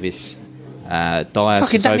 Vertonghen, Davis. Dyer,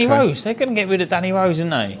 fucking Sissoko. Danny Rose. They're going to get rid of Danny Rose,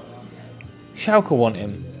 aren't they? Schalke want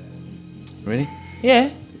him. Really? Yeah.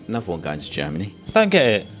 Another one going to Germany. Don't get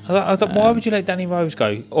it. Why would you let Danny Rose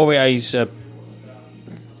go? Aurier's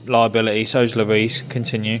liability. So's Lloris.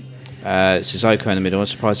 Continue. Sissoko in the middle. I'm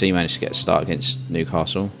surprised he managed to get a start against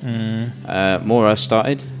Newcastle. Mora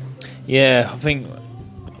started. Yeah, I think.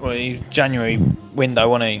 Well, he was January window,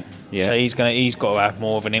 wasn't he? Yeah. So he's got to have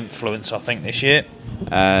more of an influence, I think, this year.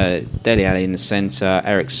 Dele Alli in the centre,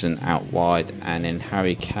 Ericsson out wide, and then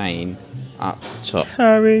Harry Kane up top.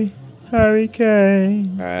 Harry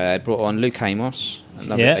Kane. They brought on Luke Amos,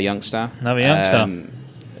 a youngster. Another youngster.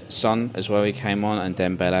 Son as well, he came on, and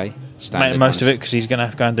Dembele. Made most of it because he's going to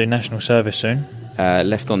have to go and do national service soon.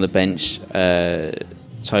 Left on the bench,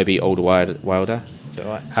 Toby Alderweireld Do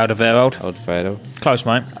I? Alderweireld. Alderweireld. Close,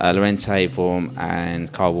 mate. Lorente Vorm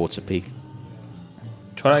and Kyle Walker-Peters.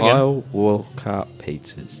 Try that again. Kyle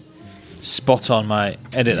Walker-Peters. Spot on, mate.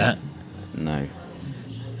 Edit that. No.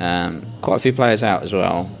 Quite a few players out as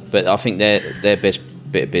well, but I think their best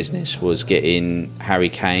bit of business was getting Harry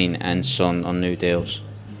Kane and Son on new deals.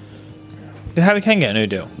 Did Harry Kane get a new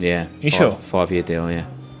deal? Yeah. You sure? 5-year deal, yeah.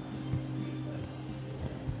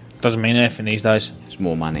 Doesn't mean anything these days. It's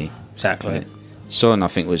more money. Exactly. Son, I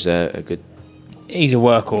think, was a good... He's a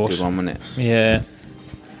workhorse. Good one, wasn't it?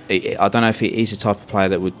 Yeah. I don't know if he's the type of player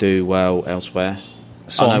that would do well elsewhere.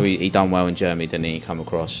 Son. I know he done well in Germany, didn't he? Come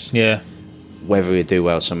across. Yeah. Whether he'd do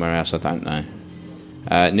well somewhere else, I don't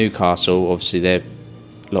know. Newcastle, obviously, they're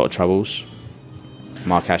a lot of troubles.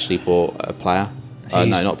 Mark Ashley bought a player. No,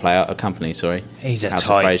 not a player, a company, sorry. He's a House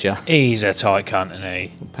tight... of Fraser. He's a tight cunt, isn't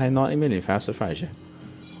he? Paying 90 million for House of Fraser.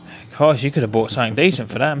 Gosh, you could have bought something decent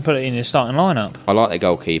for that and put it in your starting lineup. I like the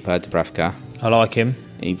goalkeeper, Dubravka. I like him.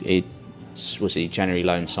 He was he January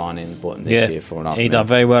loan signing, bought him this year for $4.5 million. He done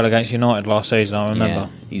very well against United last season, I remember.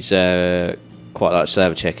 Yeah. He's quite like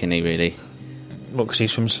Servacek, isn't he, really? What, because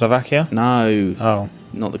he's from Slovakia? No. Oh.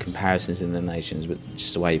 Not the comparisons in the nations, but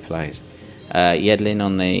just the way he plays. Yedlin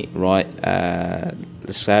on the right,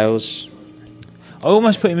 Lascelles. I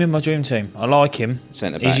almost put him in my dream team. I like him.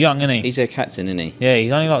 Centre back. He's young, isn't he? He's their captain, isn't he? Yeah,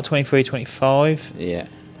 he's only like 23, 25. Yeah.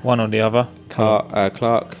 One or the other. Clark,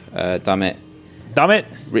 Dummett. Damn it!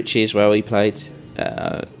 Richie as well, he played.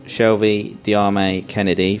 Shelby, Diame,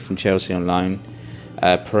 Kennedy from Chelsea on loan.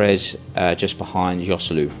 Perez just behind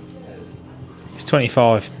Joselu. He's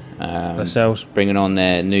 25. Lascelles. Bringing on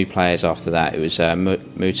their new players after that. It was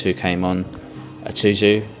Mutu came on,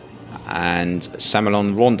 Atuzu, and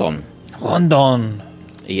Samalon Rondon. Rondon.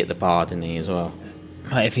 He hit the bar, didn't he, as well?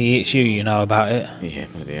 Mate, if he hits you, you know about it. Yeah,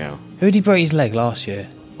 bloody hell. Who did he break his leg last year?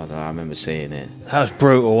 I don't know, I remember seeing it. That was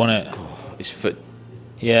brutal, wasn't it? His foot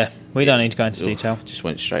Yeah, we don't need to go into detail. just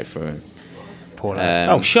went straight through him. Poor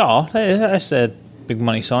lad. Shah. That's a big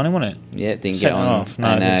money signing, wasn't it? Yeah, didn't get on. Off. No,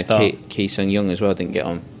 and Ki Sung-young as well didn't get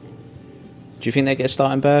on. Do you think they get a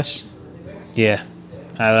starting burst? Yeah.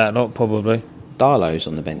 Out of that lot, probably. Darlow's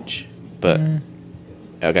on the bench, but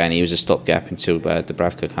again, he was a stopgap until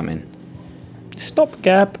Dubravka come in.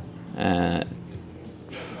 Stopgap.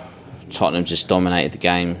 Tottenham just dominated the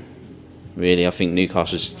game. Really, I think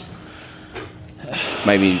Newcastle's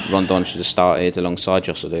maybe Rondon should have started alongside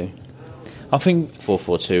Joselu. I think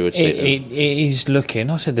 4-4-2 would suit them. it is looking.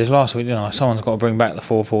 I said this last week, didn't I? Someone's got to bring back the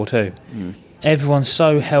 4-4-2. Everyone's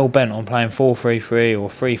so hell bent on playing 4-3-3 or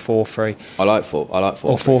 3-4-3. I like 4.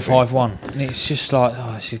 Or 4-5-1, and it's just like,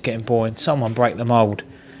 this is getting boring. Someone break the mould.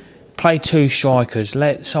 Play two strikers.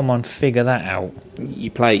 Let someone figure that out.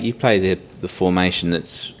 You play the formation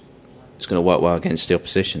that's going to work well against the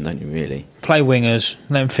opposition, don't you? Really. Play wingers.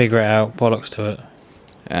 Let them figure it out. Bollocks to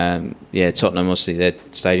it. Tottenham, obviously their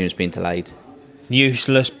stadium's been delayed.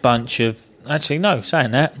 Useless bunch of. Actually, no.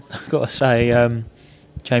 Saying that, I've got to say,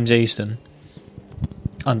 James Easton.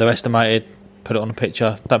 Underestimated. Put it on a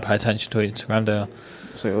picture. Don't pay attention to Instagram, do you?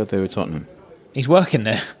 So what do with Tottenham? He's working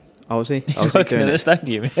there. Oh, was he? He's working at the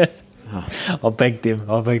stadium. Yeah. Oh. I begged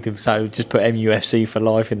him. So just put MUFC for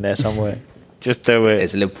life in there somewhere. Just do it.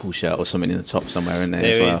 There's a Liverpool shirt or something in the top somewhere in there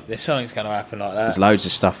as well. There's something's going to happen like that. There's loads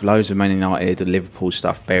of stuff, loads of Man United and Liverpool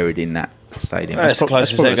stuff buried in that stadium. That's the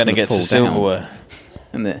closest they're going to get to silverware.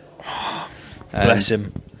 Isn't it? Bless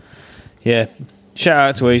him. Yeah. Shout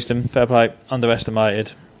out to Easton. Fair play.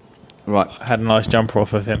 Underestimated. Right. Had a nice jumper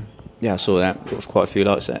off of him. Yeah, I saw that. Got quite a few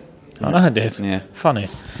likes there. I know I did. Yeah. Funny.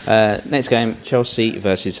 Next game, Chelsea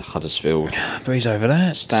versus Huddersfield. Breeze over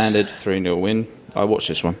that. Standard 3-0 win. I watched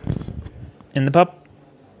this one. In the pub?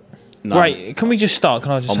 No. Right, can we just start?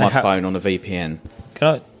 Can I just on say my phone on a VPN.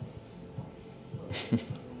 Can I?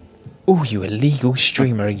 Oh, you illegal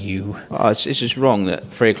streamer, you. It's just wrong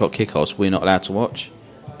that 3 o'clock kickoffs we're not allowed to watch,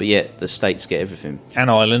 but yet the States get everything. And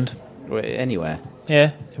Ireland. Anywhere.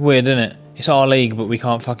 Yeah, weird, isn't it? It's our league, but we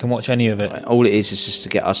can't fucking watch any of it. All it is just to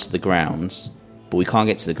get us to the grounds, but we can't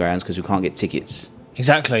get to the grounds because we can't get tickets.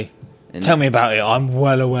 Exactly. Tell me about it. I'm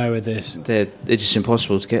well aware of this. They're just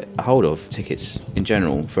impossible to get a hold of, tickets in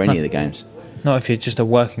general, for any of the games. Not if you're just a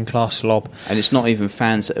working class slob. And it's not even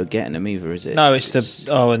fans that are getting them either, is it? No,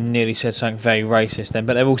 I nearly said something very racist then,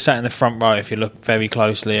 but they're all sat in the front row if you look very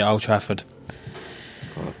closely at Old Trafford.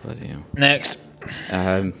 Oh, bloody hell. Next.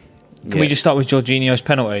 Can we just start with Jorginho's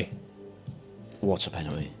penalty? What's a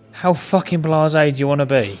penalty? How fucking blasé do you want to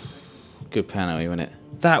be? Good penalty, wasn't it?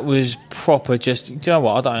 That was proper. Just, do you know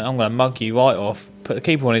what? I'm going to mug you right off. Put the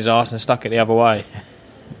keeper on his arse and stuck it the other way.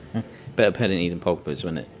 Better penalty than Pogba's,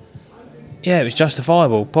 wasn't it? Yeah, it was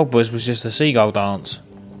justifiable. Pogba's was just a seagull dance.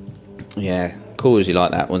 Yeah, cool as you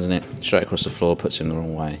like that, wasn't it? Straight across the floor, puts him the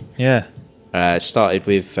wrong way. Yeah. Started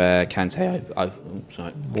with Kante.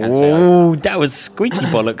 Oh, that was squeaky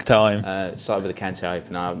bollock time. Started with the Kante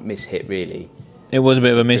opener. Miss-hit, really. It was a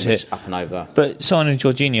bit of a miss-hit. Up and over. But signing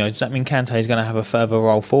Jorginho, does that mean Kante is going to have a further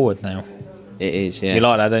roll forward now? It is, yeah. You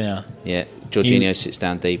like that, don't you? Yeah. Jorginho sits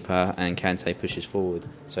down deeper and Kante pushes forward.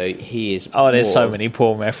 So he is... Oh, there's so many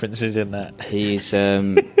poor references in that. He's...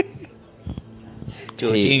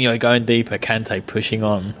 Jorginho going deeper, Kante pushing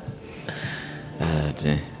on.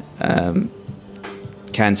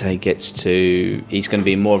 Kante gets to... He's going to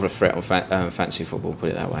be more of a threat on fantasy football, put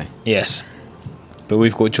it that way. Yes. But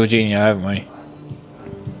we've got Jorginho, haven't we?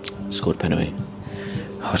 Scored a penalty.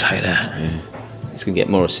 I'll take that. Yeah. He's going to get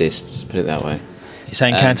more assists, put it that way. You're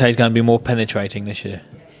saying Kante's going to be more penetrating this year?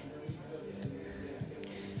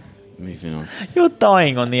 Moving on. You're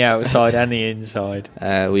dying on the outside and the inside.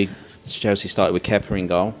 Chelsea started with Kepa in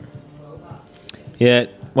goal. Yeah,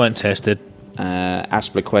 weren't tested.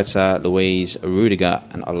 Azpilicueta, Luiz, Rudiger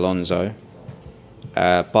and Alonso.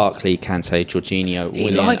 Barkley, Kante, Jorginho, He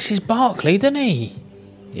Willian. likes his Barkley, doesn't he?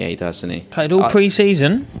 Yeah, he does, doesn't he? Played all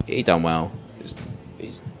pre-season. He done well.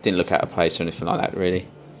 He didn't look out of place or anything like that, really.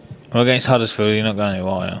 Well, against Huddersfield, you're not going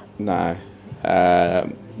anywhere, are you? No.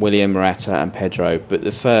 William, Morata and Pedro. But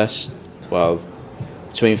the first,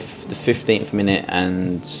 between the 15th minute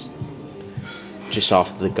and just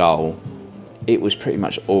after the goal, it was pretty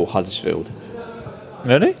much all Huddersfield.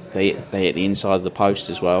 Really? They hit the inside of the post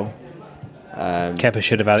as well. Kepa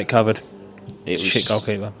should have had it covered. It was shit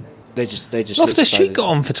goalkeeper. They just Loftus-Cheek got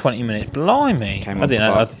on for 20 minutes. Blimey. I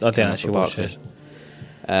didn't actually watch this.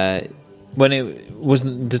 When it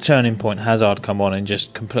wasn't the turning point, Hazard come on and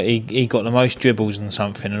just completely. He got the most dribbles and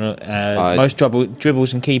something, most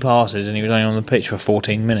dribbles and key passes, and he was only on the pitch for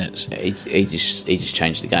 14 minutes. He just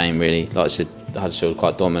changed the game, really. Like I said, Huddersfield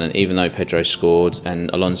quite dominant. Even though Pedro scored and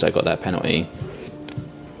Alonso got that penalty,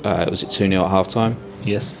 was it 2-0 at half time?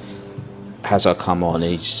 Yes. Hazard come on,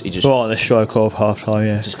 and he just right at the stroke of half time,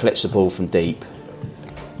 yeah. Just collects the ball from deep.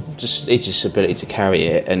 It's just ability to carry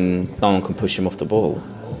it, and no one can push him off the ball.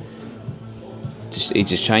 He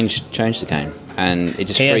just changed the game, and it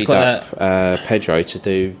just freed up Pedro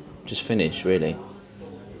to finish, really.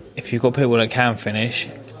 If you've got people that can finish,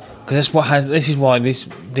 because this is why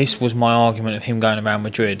this was my argument of him going around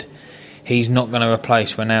Madrid. He's not going to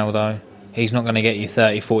replace Ronaldo. He's not going to get you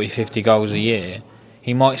 30, 40, 50 goals a year.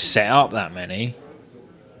 He might set up that many,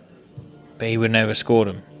 but he would never score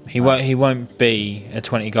them. He won't be a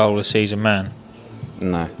 20 goal a season man.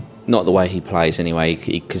 No, not the way he plays anyway.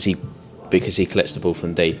 Because he collects the ball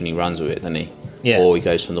from deep and he runs with it, doesn't he? Yeah. Or he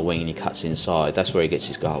goes from the wing and he cuts inside. That's where he gets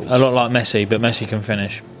his goals. A lot like Messi, but Messi can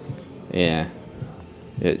finish. Yeah,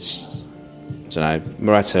 it's I don't know.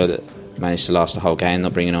 Morata managed to last the whole game,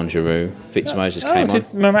 not bringing on Giroud. Victor Moses came on.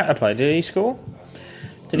 Did Morata play? Did he score?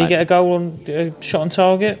 Did he get a goal on shot on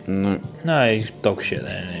target? No. No, he's dog shit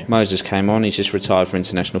there, isn't he? Moses came on. He's just retired for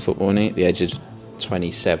international football, isn't he? At the age of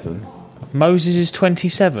 27. Moses is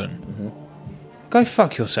 27? Mm-hmm. Go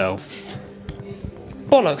fuck yourself.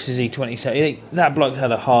 Bollocks is he 27? You think that bloke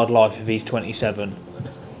had a hard life if he's 27?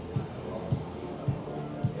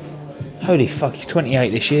 Holy fuck, he's 28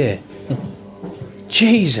 this year.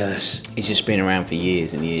 Jesus. He's just been around for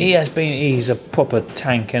years and years. He has been. He's a proper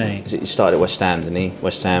tank, isn't he? He started at West Ham, didn't he?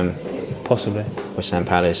 West Ham. Possibly. West Ham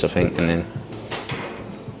Palace, I think, and then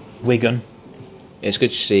Wigan. It's good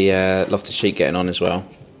to see Loftus-Cheek getting on as well.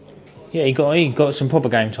 Yeah, he got some proper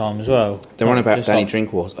game time as well. They're on about Danny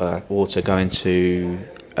Drinkwater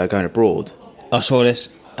going abroad. I saw this,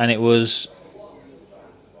 and it was.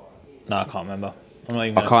 No, I can't remember.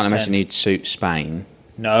 I can't imagine he'd suit Spain.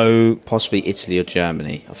 No. Possibly Italy or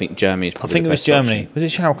Germany. I think Germany is probably I think the it was best Germany. option. Was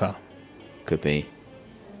it Schalke? Could be.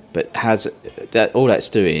 But all that's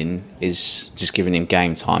doing is just giving him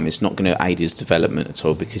game time. It's not going to aid his development at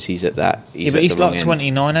all because he's at that. He's like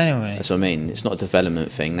 29 anyway. That's what I mean. It's not a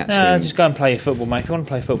development thing. That's just go and play your football, mate. If you want to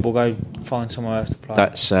play football, go find somewhere else to play.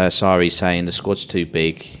 That's Sarri saying the squad's too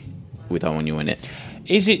big. We don't want you in it.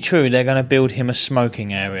 Is it true they're going to build him a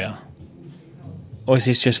smoking area? Or is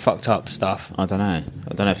this just fucked up stuff? I don't know.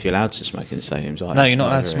 I don't know if you're allowed to smoke in the stadiums. No, you're not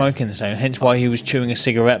allowed to smoke in the stadium. Hence why he was chewing a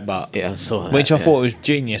cigarette butt. Yeah, I saw that. Which I thought was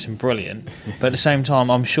genius and brilliant. But at the same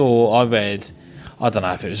time, I'm sure I read, I don't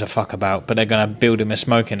know if it was a fuck about, but they're going to build him a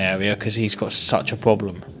smoking area because he's got such a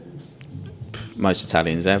problem. Most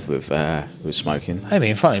Italians have with smoking. Hey,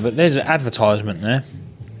 being funny, but there's an advertisement there.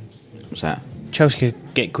 What's that? Chelsea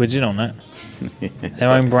could get quids in on that.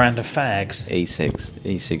 Their own brand of fags.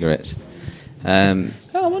 E-cigarettes. I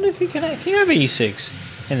wonder if you can have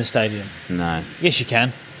E6. in the stadium? No. Yes, you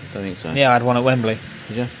can. Don't think so. Yeah, I had one at Wembley.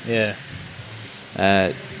 Did you? Yeah.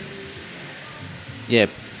 Yeah,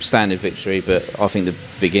 standard victory, but I think the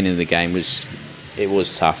beginning of the game was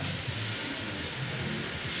tough.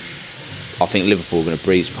 I think Liverpool are going to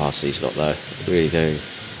breeze past these lot, though. Really do.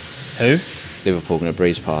 Who? Liverpool going to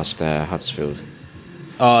breeze past Huddersfield.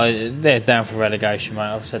 Oh, they're down for relegation,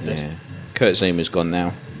 mate. I've said this. Yeah. Kurt Zima's gone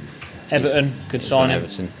now. Everton, good signing.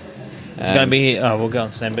 Everton. It's going to be... Oh, we'll go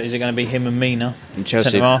on to them, but is it going to be him and Mina? And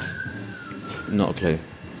Chelsea... Centre half? Not a clue.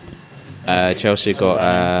 Chelsea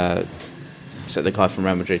got... so the guy from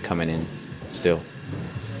Real Madrid coming in still.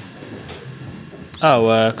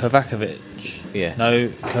 Oh, Kovakovic. Yeah. No,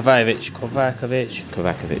 Kovakovic. We'll go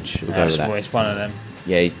with that. It's one of them.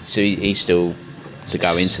 Yeah, so he's still to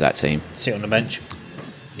go into that team. Sit on the bench.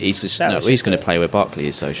 He's going to play where Barkley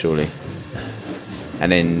is, though, surely.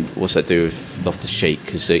 And then what's that do with Loftus-Cheek?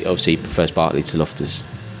 Because obviously he prefers Barkley to Loftus.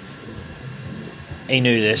 He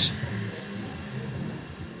knew this.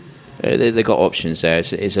 They've got options there.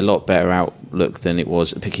 It's a lot better outlook than it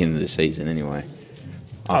was at the beginning of the season, anyway.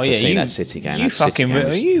 After seeing that City game,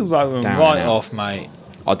 you wrote them right off, mate.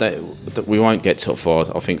 We won't get top four.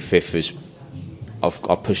 I think fifth is.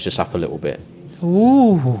 I've pushed us up a little bit.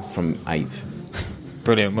 Ooh, from eighth.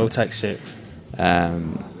 Brilliant. We'll take sixth.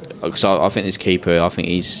 So I think this keeper. I think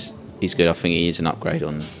he's good. I think he is an upgrade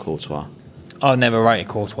on Courtois. I've never rated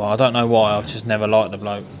Courtois. I don't know why. I've just never liked the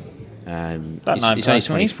bloke. He's only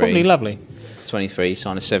 23. He's probably lovely. 23. He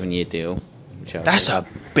signed a 7-year deal. That's a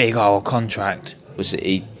big old contract.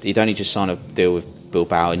 He'd only just signed a deal with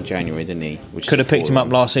Bilbao in January, didn't he? Could have picked him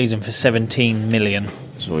up last season for 17 million.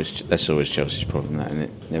 That's always Chelsea's problem, that, isn't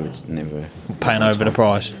it? Never paying over the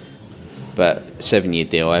price. But 7-year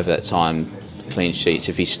deal over that time, clean sheets.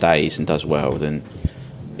 If he stays and does well, then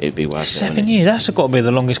it'd be worth it. 7 years. That's got to be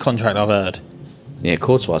the longest contract I've heard. Yeah,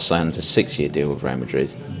 Courtois signed a 6-year deal with Real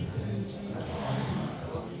Madrid.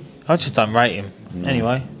 I just don't rate him. No.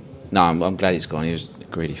 Anyway. No, I'm glad he's gone. He was a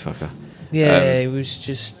greedy fucker. Yeah, he was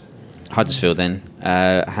just... Huddersfield then.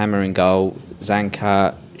 Hammer in goal.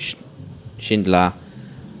 Zanka, Schindler,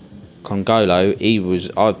 Congolo.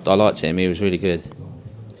 I liked him. He was really good.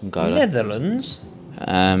 Congolo. Netherlands?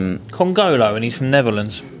 Congolo, and he's from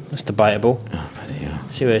Netherlands. That's debatable. Oh, bloody hell.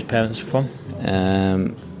 See where his parents are from.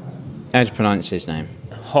 How do you pronounce his name?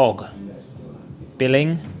 Hogg.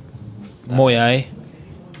 Billing. Moye.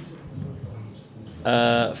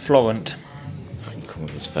 Florent. You call him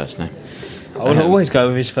his first name. I would always go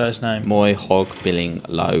with his first name. Moy, Hogg, Billing,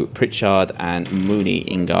 Lowe, Pritchard, and Mooney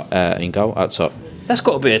in goal outside. That's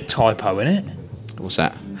got to be a typo, innit? What's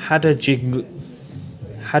that? Hadajig.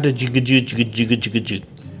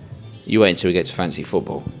 You wait until we get to fancy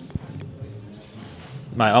football.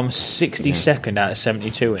 Mate, I'm 62nd out of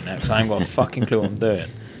 72 in that because I ain't got a fucking clue what I'm doing.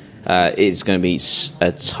 It's going to be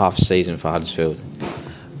a tough season for Huddersfield.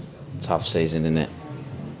 Tough season, isn't it?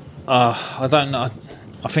 I don't know.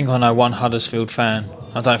 I think I know one Huddersfield fan.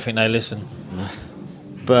 I don't think they listen. No.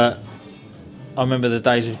 But I remember the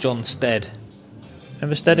days of John Stead.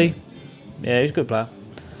 Remember Steady? Yeah, he was a good player.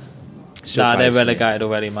 They're relegated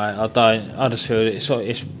already, mate. Huddersfield,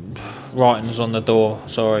 it's writings on the door.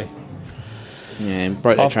 Sorry. Yeah, and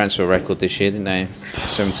broke their transfer record this year, didn't they?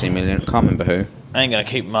 17 million. Can't remember who. I ain't going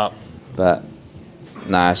to keep them up. But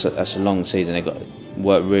that's a long season. They've got to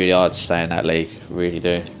work really hard to stay in that league. Really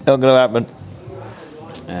do. Not going to happen.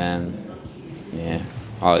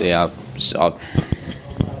 What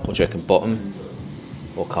do you reckon, bottom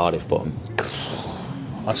or Cardiff bottom?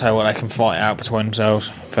 I'll tell you what, they can fight out between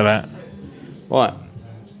themselves for that. Right,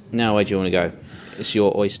 now where do you want to go? It's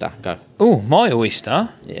your oyster, go. Oh, my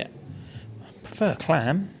oyster? Yeah. I prefer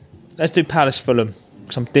clam. Let's do Palace Fulham,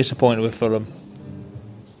 because I'm disappointed with Fulham.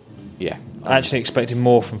 Yeah. I actually expected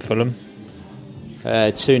more from Fulham.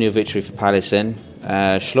 2-0 victory for Palace then.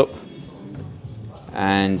 Schlupp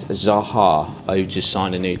and Zaha, who just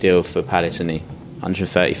signed a new deal for Palace, and he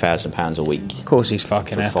 £130,000 a week. Of course he's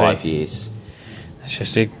fucking for happy. 5 years.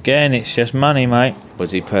 It's just money, mate.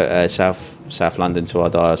 Was he put South London to our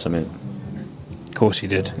die or something? Of course he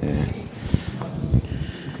did. Yeah.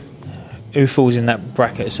 Who falls in that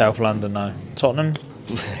bracket of South London though? Tottenham?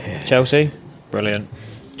 Chelsea? Brilliant.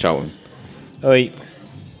 Charlton. Oi.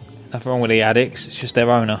 Nothing wrong with the addicts, it's just their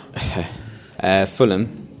owner.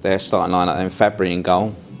 Fulham, their starting lineup then: Fabry in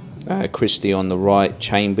goal, Christie on the right,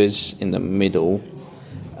 Chambers in the middle,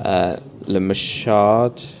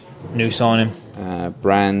 Lemachard, new signing,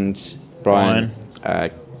 Brian,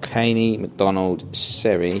 Caney, McDonald,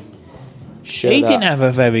 Seri. He didn't have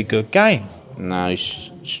a very good game. No, he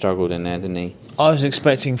struggled in there, didn't he? I was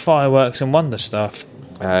expecting fireworks and wonder stuff.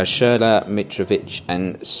 Schürrle, Mitrovic,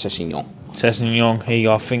 and Sessegnon. Sessegnon,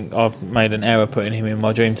 I think I've made an error putting him in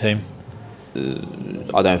my dream team.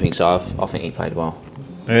 I don't think so. I think he played well.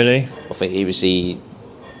 Really? I think he was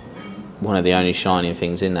one of the only shining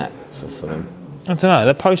things in that for Fulham. I don't know.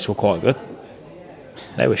 Their posts were quite good.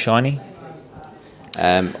 They were shiny.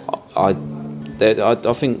 I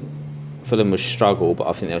think Fulham will struggle, but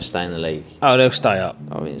I think they'll stay in the league. Oh, they'll stay up.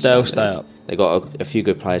 They'll stay up. They got a few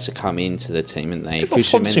good players to come into the team, haven't they? They've got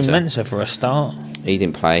Fonsu Mensah for a start. He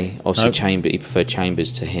didn't play. Obviously, Nope. He preferred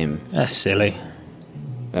Chambers to him. That's silly.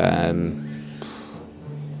 And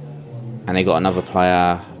they got another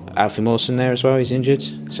player, Alfie Mawson, there as well. He's injured,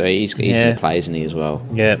 so he's going to play, isn't he, as well?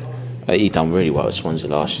 Yeah. He done really well at Swansea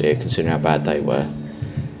last year, considering how bad they were.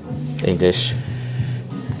 English.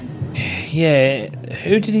 Yeah.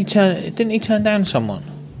 Who did he turn? Didn't he turn down someone?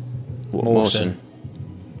 Mawson.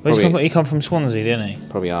 He come from Swansea, didn't he?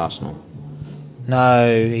 Probably Arsenal.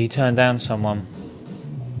 No, he turned down someone.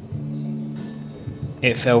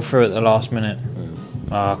 It fell through at the last minute.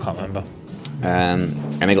 Oh, I can't remember.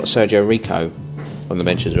 And they got Sergio Rico on the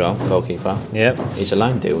bench as well, goalkeeper. Yep. He's a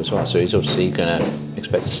loan deal as well, so he's obviously going to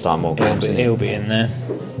expect to start more games. He'll be in there.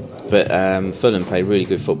 But Fulham played really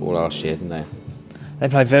good football last year, didn't they? They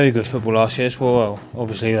played very good football last year as well.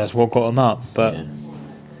 Obviously, that's what got them up. But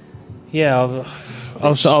yeah, I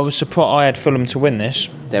was surprised. I had Fulham to win this.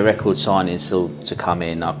 Their record signing still to come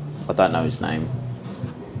in. I don't know his name,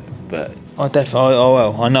 but I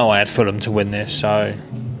know I had Fulham to win this. So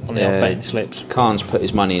on the betting slips. Khan's put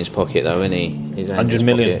his money in his pocket though, isn't he? He's 100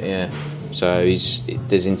 million. Pocket, yeah. So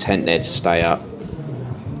there's intent there to stay up.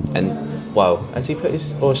 And has he put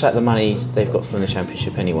his, or is that the money they've got from the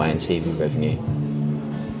Championship anyway in TV revenue?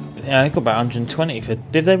 Yeah, they got about 120 for.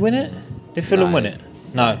 Did they win it? Did Fulham win it?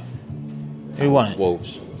 No. Who won it?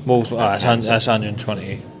 Wolves. That's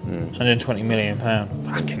 120. 120 million pound.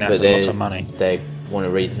 Fucking, that's a lot of money. They want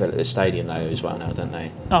to redevelop the stadium though as well now, don't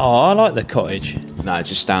they? Oh, I like the cottage. No,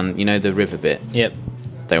 just down. You know the river bit. Yep.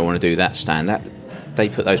 They want to do that stand. They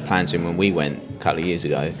put those plans in when we went a couple of years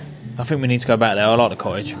ago. I think we need to go back there. I like the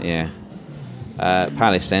cottage. Yeah.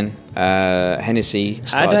 Palace then. Hennessy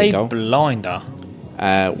started the goal. Blinder.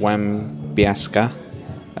 Wan-Bissaka,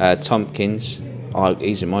 Tompkins.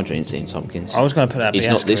 He's in my dream team, Tompkins. I was going to put that. He's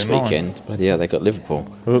not this in weekend. Bloody hell, they got Liverpool.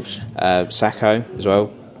 Oops. Sacco as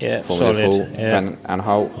well. Yeah, solid. Liverpool. Yeah. Van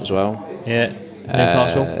Aanholt as well. Yeah.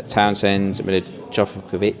 Newcastle. Townsend,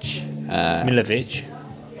 Milovic. Milovic.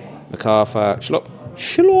 MacArthur,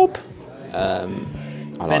 Schlopp. I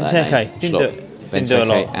like that name. Didn't do a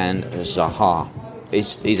lot. And Zaha.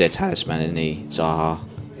 He's a talisman, isn't he? Zaha.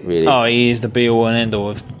 Really. Oh, he is the be-all and end-all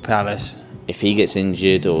of Palace. If he gets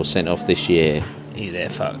injured or sent off this year, they're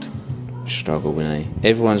fucked. Struggle, wouldn't he?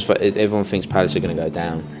 Everyone thinks Palace are going to go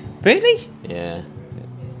down. Really? Yeah.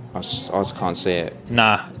 I just can't see it.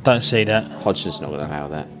 Nah, don't see that. Hodgson's not going to allow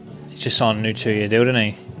that. He's just signed a new 2-year deal, didn't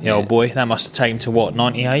he? The old boy. That must have taken him to what,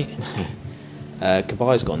 98?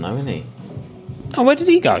 Kabai's gone though, isn't he? Oh, where did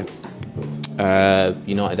he go?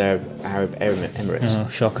 United Arab Emirates. Oh,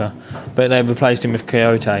 shocker. But they replaced him with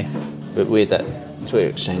Coyote. But we had that Twitter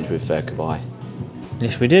exchange with Kabai.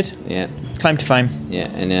 Yes, we did. Yeah. Claim to fame. Yeah,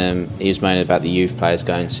 and he was moaning about the youth players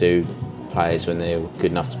going to players when they were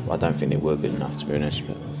good enough. I don't think they were good enough, to be honest.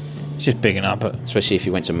 But it's just bigging up it. Especially if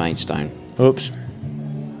you went to Maidstone. Oops.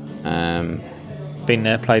 Been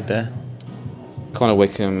there, played there. Connor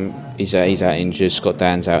Wickham, he's out injured. Scott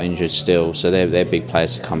Dan's out injured still, so they're big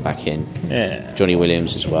players to come back in. Yeah. Johnny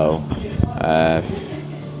Williams as well.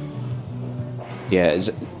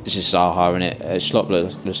 It's just Zaha in it. Schlopp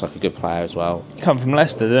looks like a good player as well. He come from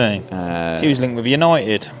Leicester, didn't he? He was linked with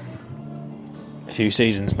United a few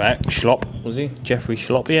seasons back. Schlopp. Was he? Jeffrey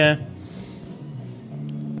Schlopp, yeah.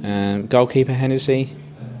 Goalkeeper Hennessy.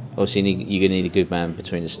 Obviously, you're going to need a good man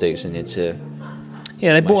between the sticks and to.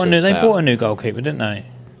 Yeah, they bought a new goalkeeper, didn't they?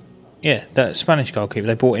 Yeah, that Spanish goalkeeper.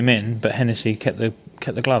 They bought him in, but Hennessy kept the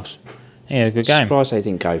gloves. He had a good game. I'm surprised they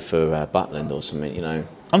didn't go for Butland or something. You know.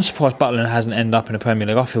 I'm surprised Butland hasn't ended up in the Premier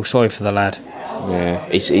League. I feel sorry for the lad. Yeah,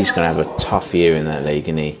 he's going to have a tough year in that league,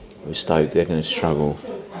 isn't he? With Stoke, they're going to struggle.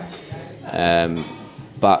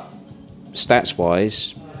 But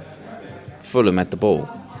stats-wise, Fulham had the ball.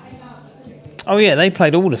 Oh yeah, they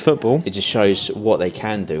played all the football. It just shows what they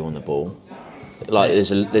can do on the ball. Like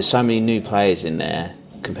there's so many new players in there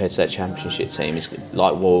compared to that Championship team. It's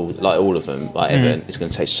like all of them. Like Everton, it's going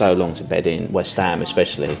to take so long to bed in. West Ham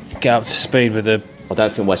especially. Get up to speed with the. I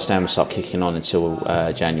don't think West Ham will start kicking on until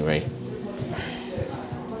January.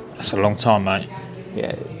 That's a long time, mate.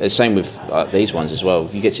 Yeah, the same with these ones as well.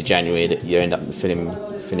 You get to January, you end up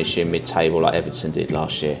finishing mid-table like Everton did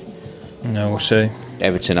last year. No, we'll see.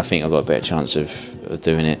 Everton, I think I've got a better chance of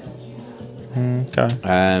doing it.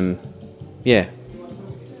 Okay. Yeah.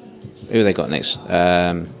 Who have they got next?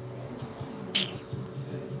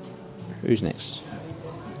 Who's next?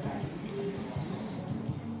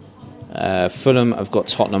 Fulham have got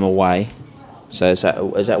Tottenham away. So is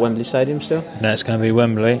that Wembley Stadium still? That's going to be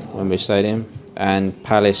Wembley. Wembley Stadium. And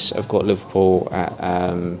Palace have got Liverpool at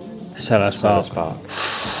Selhurst Park.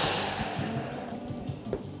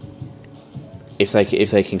 If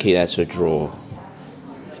they can keep that to a draw.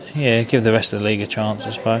 Yeah, give the rest of the league a chance, I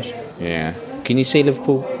suppose. Yeah. Can you see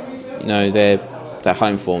Liverpool? You know, their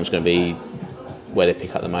home form's going to be where they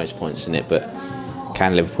pick up the most points in it, but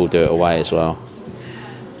can Liverpool do it away as well?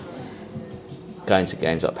 Going to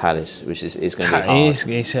games like Palace, which is going to be hard.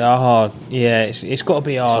 It's hard. Yeah, it's got to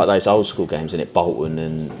be hard. It's like those old school games, isn't it? Bolton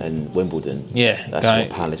and Wimbledon. Yeah, that's what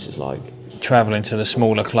Palace is like. Travelling to the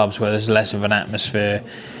smaller clubs where there's less of an atmosphere,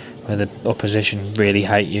 where the opposition really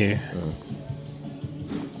hate you.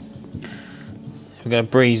 We're going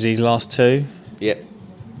to breeze these last two. Yep.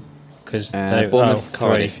 Because Bournemouth,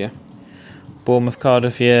 Cardiff, yeah. Bournemouth,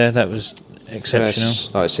 Cardiff, yeah, that was exceptional.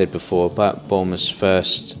 First, like I said before, but Bournemouth's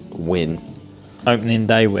first win. Opening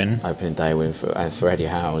day win for Eddie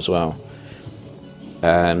Howe as well.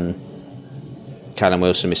 Callum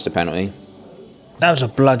Wilson missed a penalty. That was a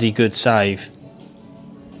bloody good save.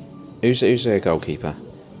 Who's their goalkeeper?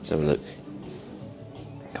 Let's have a look.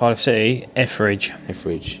 Cardiff City, Etheridge.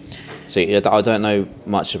 See, I don't know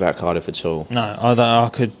much about Cardiff at all. No, I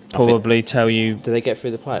could probably tell you. Do they get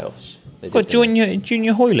through the playoffs? Got Junior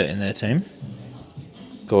Hoylett in their team.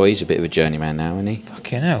 God, he's a bit of a journeyman now, isn't he?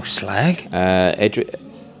 Fucking hell, slag.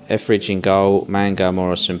 Etheridge in goal, Manga,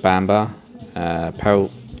 Morrison, Bamba,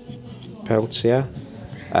 Peltier,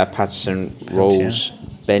 Patterson, Rawls,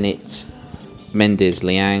 Bennett, Mendes,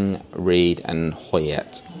 Liang, Reed and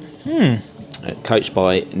Hoyett. Coached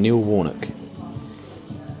by Neil Warnock.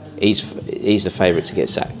 He's the favourite to get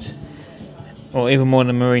sacked. Or even more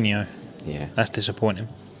than Mourinho. Yeah. That's disappointing.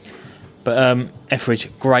 But Etheridge,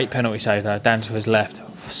 great penalty save though, down to his left.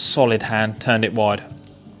 Solid hand, turned it wide.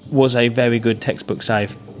 Was a very good textbook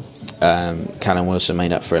save. Callum Wilson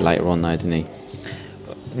made up for it later on though, didn't he?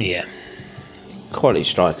 Yeah. Quality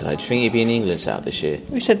striker though. Do you think he'd be in England setup this year?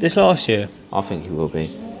 We said this last year. I think he will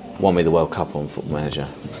be. Won me the World Cup on Football Manager.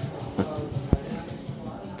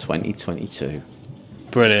 2022.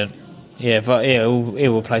 Brilliant. Yeah, but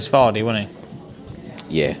he'll replace Vardy, won't he?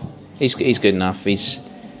 Yeah. He's good enough. He's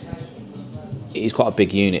quite a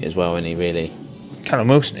big unit as well, isn't he, really? Callum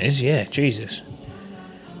Wilson is, yeah, Jesus.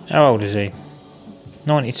 How old is he?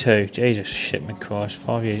 92. Jesus, shit me Christ.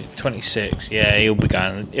 5 years. 26. Yeah, he'll go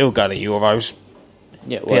to the Euros.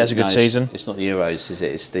 Yeah, well, he has a good season. It's not the Euros, is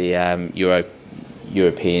it? It's the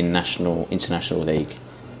European International League.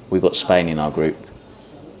 We've got Spain in our group.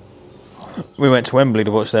 We went to Wembley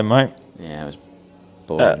to watch them, mate. Yeah, it was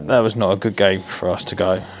boring. That was not a good game for us to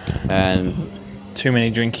go. Too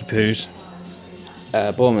many drinky poos.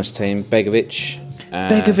 Bournemouth's team, Begovic.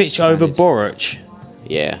 Begovic over Boric.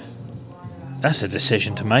 Yeah. That's a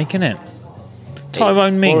decision to make, isn't it?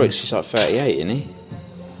 Tyrone Mings. Boric is like 38, isn't he?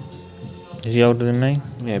 Is he older than me?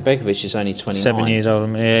 Yeah, Begovic is only 29. 7 years older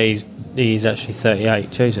than me. Yeah, he's actually 38.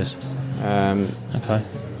 Jesus. Okay.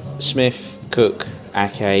 Smith, Cook,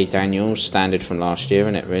 Ake, Daniels, standard from last year,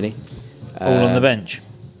 isn't it, really? All on the bench?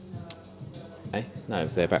 No,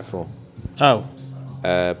 they're back four. Oh.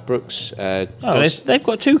 Brooks. They've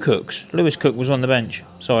got two Cooks. Lewis Cook was on the bench.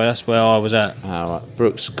 Sorry, that's where I was at. Right.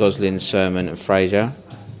 Brooks, Goslin, Sermon and Fraser.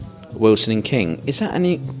 Wilson and King. Is that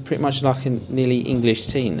pretty much like a nearly English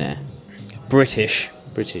team there? British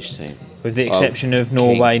team. With the exception of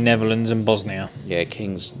Norway, King. Netherlands and Bosnia. Yeah,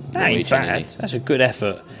 King's that ain't bad. That's a good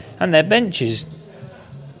effort. And their bench is...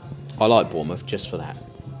 I like Bournemouth just for that.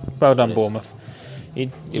 Well done, Bournemouth. You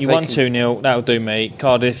won 2-0, that'll do me.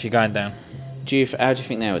 Cardiff, you're going down. How do you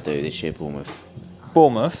think they would do this year, Bournemouth?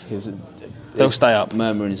 Bournemouth? They'll stay up.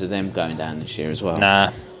 Murmurings of them going down this year as well.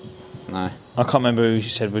 Nah. No. I can't remember who you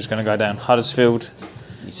said was going to go down. Huddersfield,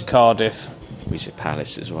 Cardiff. We said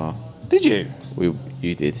Palace as well. Did you?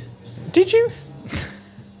 You did. Did you?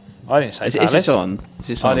 I didn't say Palace. Is this on?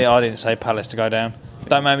 I didn't say Palace to go down.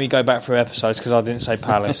 Don't make me go back through episodes because I didn't say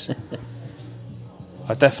Palace.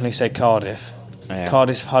 I definitely said Cardiff. Yeah.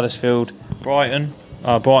 Cardiff, Huddersfield, Brighton.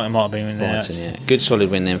 Brighton might have been in there. Brighton, yeah. Good solid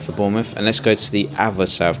win then for Bournemouth. And let's go to the other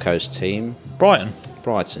South Coast team. Brighton. Who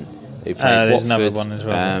played there's Watford. Another one as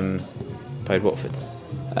well. Played Watford.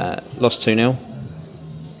 Lost 2-0.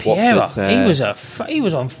 Piera, he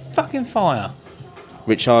was on fucking fire.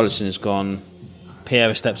 Richarlison has gone.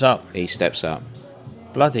 Piera steps up. He steps up.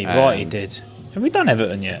 Bloody right he did. Have we done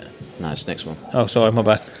Everton yet? No, it's next one. Oh, sorry, my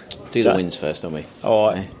bad. Do the wins first, don't we? All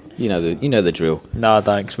right. You know the drill. No, I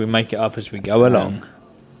don't, 'cause we make it up as we go along.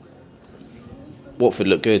 Watford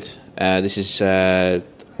look good. This is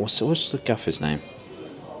what's the gaffer's name?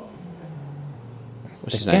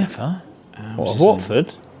 What's his name? Gaffer? What,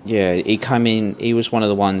 Watford? Yeah, he came in. He was one of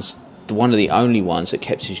the only ones that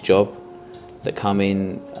kept his job. That come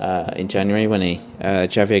in January, wasn't he?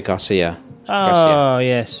 Javier Garcia. Oh,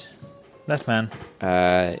 yes. That man.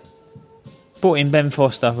 Brought in Ben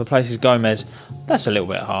Foster, replaces Gomez. That's a little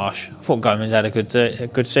bit harsh. I thought Gomez had a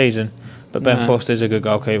good season, but Ben Foster's a good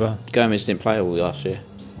goalkeeper. Gomez didn't play all last year.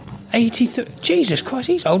 83. Jesus Christ,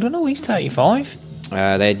 he's old and all. He's 35. They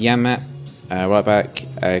had Yamat, right back,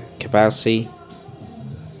 Kabasi.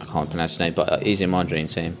 I can't pronounce his name, but he's in my dream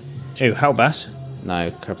team. Who, Halbas?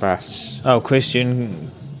 No, Kabas. Oh,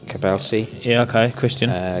 Christian. Kabasi. Yeah, okay,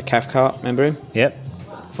 Christian. Cathcart, remember him? Yep.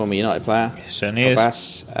 Former United player. Certainly is.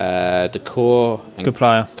 Kabas, Decor. Good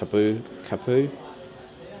player. Capu,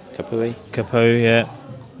 yeah.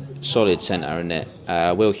 solid centre in it.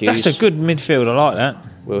 Will Hughes. That's a good midfield, I like that.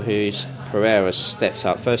 Will Hughes. Pereira steps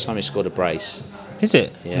up. First time he scored a brace. Is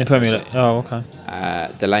it? Yeah, in the Premier League? Oh, okay.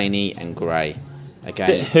 Delaney and Gray.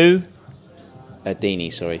 Again. Who?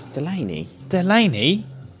 Deeney, sorry. Delaney? Deeney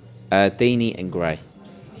and Gray.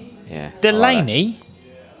 Yeah. Delaney?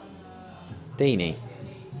 Deeney.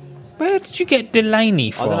 Where did you get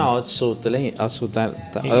Delaney from? I don't know. I saw Delaney. I saw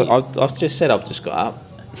that. I've just said I've just got up.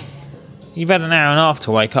 You've had an hour and a half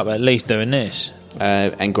to wake up at least doing this.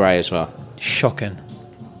 And Gray as well. Shocking.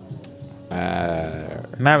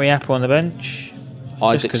 Mary Apple on the bench.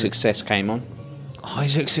 Isaac Success came on.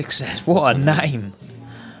 Isaac Success. What a name.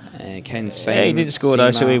 Ken Sam. Yeah, he didn't score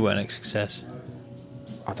though, so he weren't a success.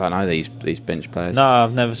 I don't know these bench players. No,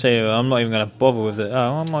 I've never seen him. I'm not even going to bother with it.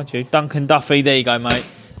 Oh, I might you. Duncan Duffy. There you go, mate.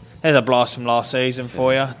 There's a blast from last season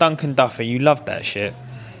for you. Duncan Duffy, you loved that shit.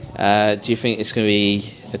 Do you think it's going to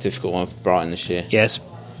be a difficult one for Brighton this year? Yes.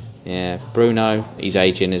 Yeah. Bruno, he's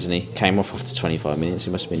ageing, isn't he? Came off after 25 minutes.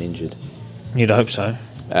 He must have been injured. You'd hope so.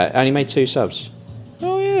 Only made 2 subs.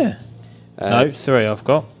 Oh, yeah. No, 3 I've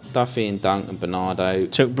got. Duffy and Dunk and Bernardo.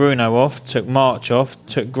 Took Bruno off, took March off,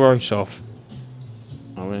 took Gross off.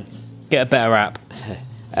 Oh, really? Get a better app.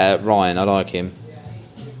 Ryan, I like him.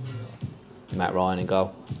 Matt Ryan in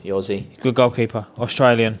goal. The Aussie. Good goalkeeper.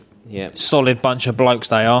 Australian. Yeah. Solid bunch of blokes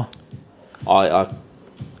they are. I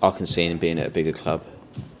can see him being at a bigger club.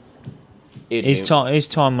 His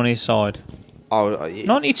time on his side.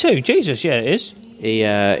 92. Jesus, yeah, it is.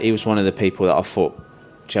 He was one of the people that I thought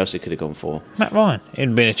Chelsea could have gone for. Matt Ryan. It'd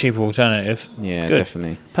have been a cheaper alternative. Yeah, good.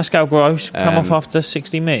 Definitely. Pascal Gross come off after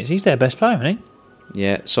 60 minutes. He's their best player, isn't he?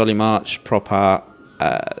 Yeah. Solly March, Proper,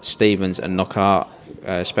 Stevens and Knockout,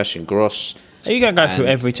 Sebastian Gross. Are you going to go through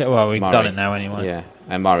every... well, we've done it now anyway. Yeah,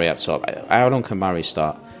 and Murray up top. How long can Murray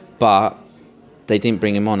start? But they didn't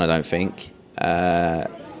bring him on, I don't think. They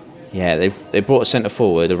brought a centre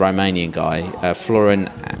forward, a Romanian guy, Florin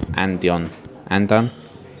Andan.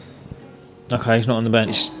 Okay, he's not on the bench.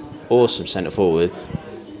 He's awesome centre forward.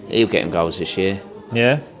 He'll get him goals this year.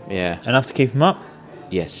 Yeah? Yeah. Enough to keep him up?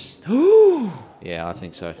 Yes. Yeah, I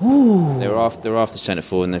think so. Ooh. They're after centre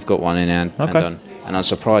forward and they've got one in hand. Okay. And I'm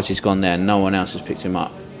surprised he's gone there and no one else has picked him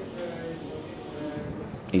up.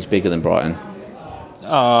 He's bigger than Brighton.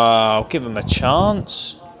 Oh, give him a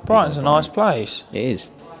chance. Brighton's a nice place. It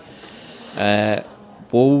is.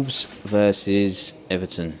 Wolves versus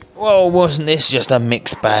Everton. Well, wasn't this just a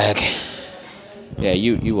mixed bag? Yeah,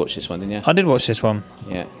 you watched this one, didn't you? I did watch this one.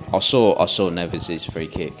 Yeah, I saw Neves' free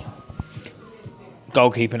kick.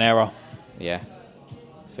 Goalkeeping error. Yeah,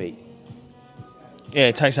 feet. Yeah,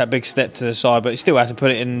 it takes that big step to the side, but he still had to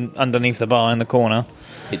put it in underneath the bar in the corner.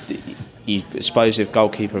 I suppose if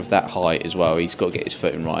goalkeeper of that height as well, he's got to get his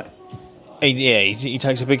footing right. He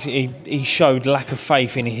takes a big. He showed lack of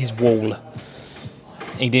faith in his wall.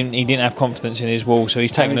 He didn't have confidence in his wall, so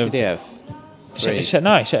he's taken. How many did he have? He set a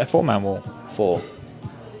 4-man wall. 4.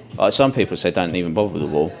 Like some people say, don't even bother with the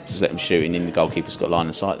wall. Just let him shoot, and then the goalkeeper's got line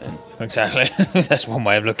of sight. Then exactly. That's one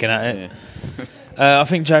way of looking at it. Yeah. I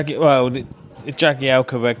think the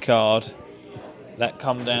Jagielka red card that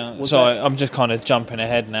come down. I'm just kind of jumping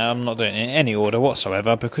ahead now. I'm not doing it in any order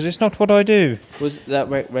whatsoever because it's not what I do. Was that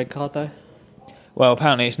red card though? Well,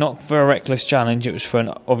 apparently it's not for a reckless challenge. It was for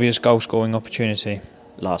an obvious goal scoring opportunity.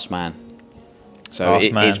 Last man. So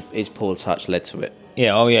his poor touch led to it.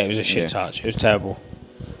 Yeah. It was a shit touch. It was terrible.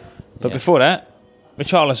 But before that,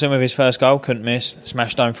 Richarlison with his first goal couldn't miss.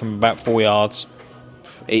 Smashed home from about 4 yards.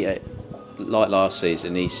 Like last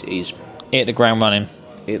season, he's he hit the ground running.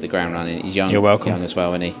 He's young. You're welcome. Young as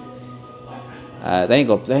well, isn't he? They ain't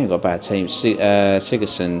got a bad team.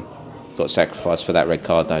 Sigurdsson got sacrificed for that red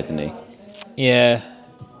card, though, didn't he? Yeah.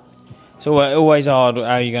 It's always hard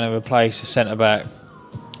how you're going to replace a centre-back.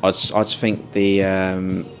 I just think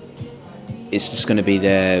it's just going to be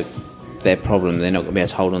their problem. They're not going to be able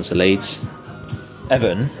to hold on to leads.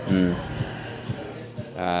 Everton?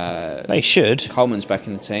 They should. Coleman's back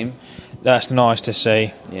in the team. That's nice to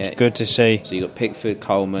see. Yeah. It's good to see. So you got Pickford,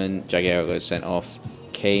 Coleman, Jaguar got sent off,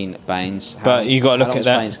 Keane, Baines. But you got to look at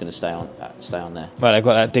that. Baines going to stay on there? Well, they've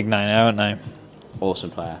got that Digne now, haven't they?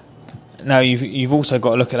 Awesome player. No, you've also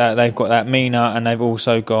got to look at that. They've got that Mina, and they've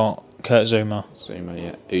also got Kurt Zouma.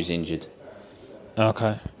 Yeah, who's injured.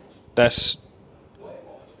 Okay, that's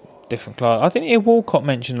different class. I think Walcott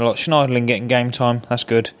mentioned a lot. Schneiderlin getting game time. That's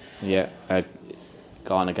good. Yeah,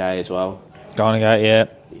 Garner Gay as well. Garner Gay, yeah.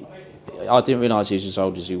 I didn't realise he was as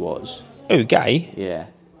old as he was. Who, Gay? Yeah.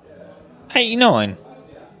 89.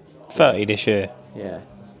 30 this year. Yeah.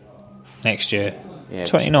 Next year. Yeah,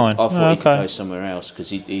 29. I thought he could go somewhere else because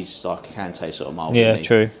he's like a Kante sort of mould. Yeah,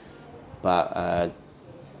 true. But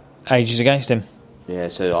ages against him. Yeah,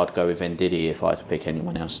 so I'd go with Ndidi if I had to pick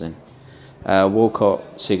anyone else then.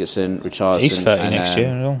 Walcott, Sigurdsson, Richarlison. He's 30 next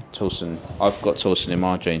year as well. Towson. I've got Towson in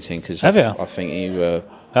my dream team because I think he.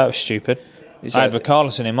 That was stupid. I had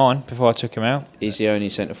Richarlison in mine before I took him out. He's the only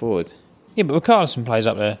centre forward. Yeah, but Richarlison plays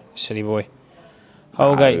up there, silly boy.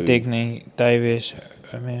 Holgate, Digne, Davies,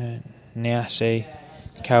 Niasse,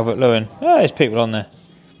 Calvert-Lewin. Oh, there's people on there.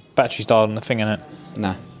 Battery's died on the thing, innit?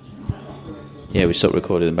 No. Yeah, we stopped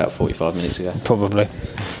recording about 45 minutes ago. Probably.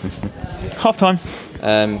 Half time.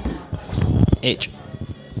 Itch.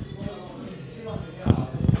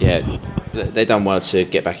 Yeah, they done well to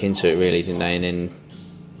get back into it, really, didn't they? And then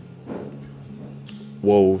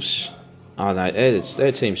Wolves. Oh no,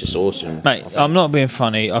 their team's just awesome. Mate, I'm not being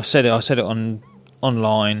funny. I said it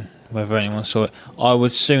online. Whether anyone saw it, I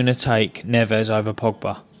would sooner take Neves over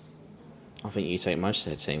Pogba. I think you take most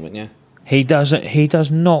of their team, wouldn't you? He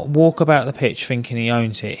does not walk about the pitch thinking he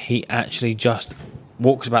owns it. He actually just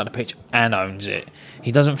walks about the pitch and owns it.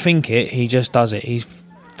 He doesn't think it, he just does it. He's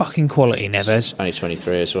fucking quality, Neves. Only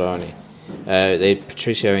 23 as well, isn't he? They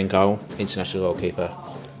Patricio in goal, international goalkeeper.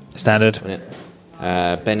 Standard.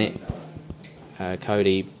 Bennett,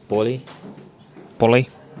 Cody, Bolly.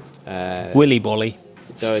 Willy Bolly.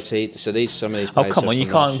 Doherty. So some of these. Oh come on, you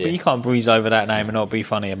can't breeze over that name and not be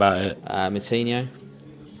funny about it. Moutinho.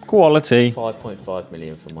 Quality. 5.5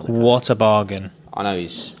 million for Monaco. What a bargain. I know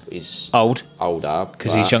he's older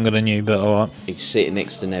because he's younger than you, but all right. He's sitting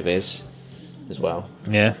next to Neves as well.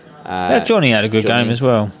 Yeah. Johnny had a good game as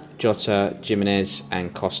well. Jota, Jimenez,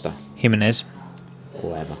 and Costa. Jimenez.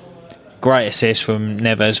 Or whatever. Great assist from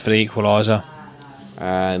Neves for the equaliser.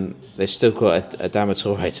 They've still got a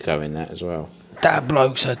Damatore to go in that as well. That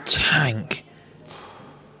bloke's a tank.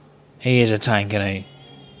 He is a tank, isn't he?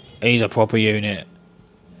 He's a proper unit.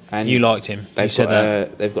 And you liked him. They've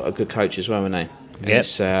got a good coach as well, haven't they?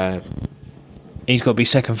 Yep. He's got to be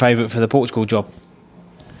second favourite for the Portugal job.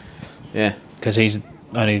 Yeah. Because he's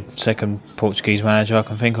only second Portuguese manager I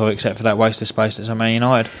can think of, except for that waste of space that's at Man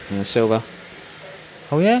United. Yeah, Silva.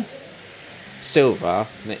 Oh, yeah? Silva,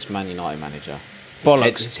 next Man United manager.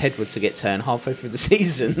 Bollocks. His head was to get turned halfway through the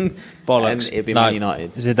season. Bollocks. And it'd be Man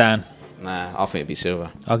United. Zidane. Nah, I think it'd be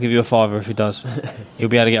Silva. I'll give you a fiver if he does. He'll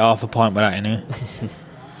be able to get half a pint with that in here.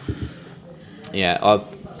 Yeah,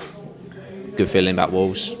 good feeling about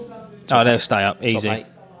Wolves. They'll stay up. Easy.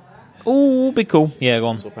 Oh, be cool. Yeah, go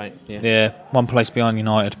on. Yeah, one place behind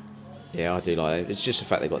United. Yeah, I do like that. It's just the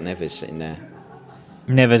fact they've got Neves sitting there.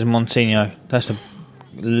 Neves and Moutinho. That's a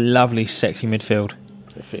lovely, sexy midfield.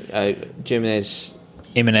 Jimenez.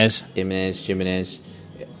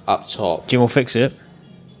 Up top. Jim will fix it.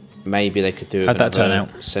 Maybe they could do How'd that turn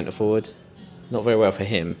out? Centre forward. Not very well for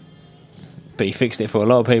him. But he fixed it for a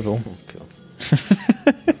lot of people. Oh, God.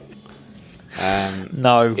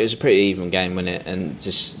 No. It was a pretty even game, wasn't it? And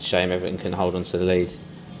just shame Everton can hold on to the lead.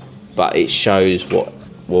 But it shows what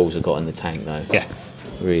Wolves have got in the tank, though. Yeah.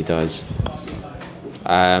 It really does.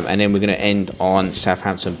 And then we're going to end on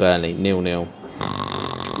Southampton-Burnley, 0-0.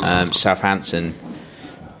 Southampton,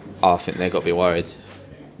 I think they've got to be worried.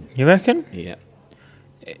 You reckon? Yeah.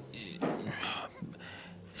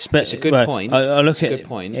 It's a good point.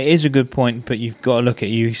 It is a good point, but you've got to look at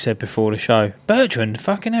you said before the show. Bertrand,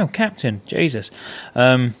 fucking hell, captain, Jesus.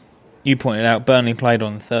 You pointed out Burnley played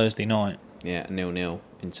on Thursday night. Yeah, 0-0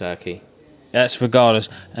 in Turkey. That's regardless,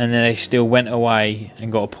 and then they still went away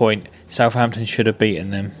and got a point. Southampton should have beaten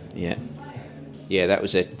them. Yeah, that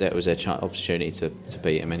was their opportunity to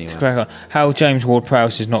beat them anyway. To crack on. How James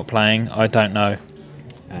Ward-Prowse is not playing, I don't know.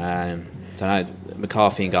 Don't know.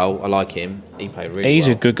 McCarthy in goal, I like him. He played really well. He's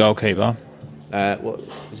a good goalkeeper. What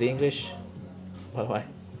was he English? By the way,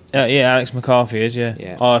 Yeah, Alex McCarthy is. Yeah.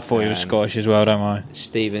 Yeah. Oh, I thought he was Scottish as well. Don't I?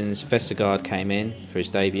 Stevens, Vestergaard came in for his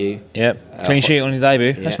debut. Yep. Clean sheet on his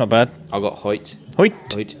debut. That's not bad. I got Hoyt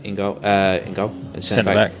in goal.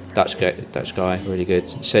 Centre back. Dutch guy, really good.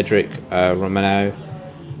 Cedric, Romano,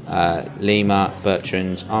 Lima,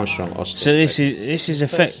 Bertrand, Armstrong, Austin. So this is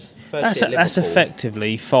that's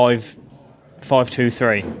effectively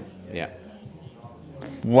 5-2-3. Yeah.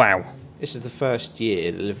 Wow. This is the first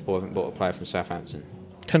year that Liverpool haven't bought a player from Southampton.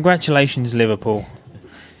 Congratulations, Liverpool.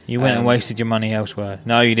 You went and wasted your money elsewhere.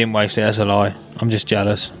 No, you didn't waste it. That's a lie. I'm just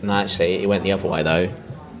jealous. No, actually, it went the other way though.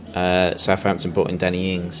 Southampton brought in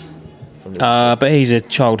Danny Ings. But he's a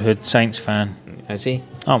childhood Saints fan. Has he?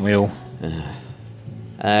 Aren't we all?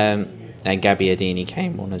 And Gabby Adini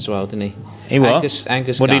came on as well, didn't he? He what?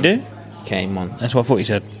 Angus what Gunn did he do? Came on. That's what I thought you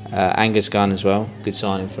said. Angus Gunn as well. Good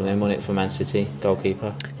signing from them, wasn't it, for Man City,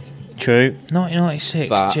 goalkeeper. True. 1996.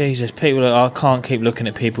 But Jesus, I can't keep looking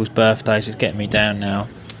at people's birthdays. It's getting me down now.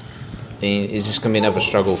 Is this going to be another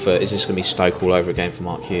struggle is this going to be Stoke all over again for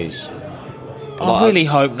Mark Hughes? I really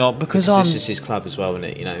hope not, because this is his club as well, isn't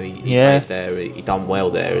it? You know, he played there, he done well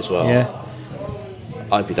there as well. Yeah.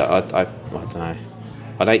 I don't know.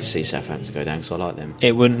 I'd hate to see Southampton go down because I like them.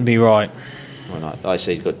 It wouldn't be right. Well, like I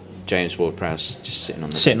said, you've got James Ward-Prowse just sitting on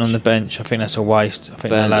the bench. On the bench. I think that's a waste. I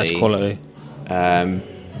think that lad's quality.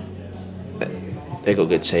 They've got a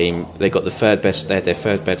good team. They got their third best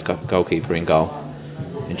goalkeeper in goal,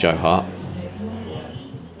 in Joe Hart.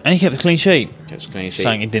 And he kept a clean sheet.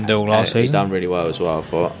 Something he didn't do all last season. He's done really well as well, I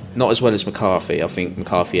thought. Not as well as McCarthy. I think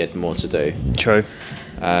McCarthy had more to do. True.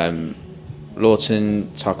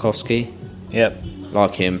 Lawton Tarkowski. Yep.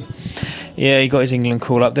 Like him. Yeah, he got his England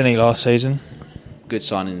call up, didn't he, last season? Good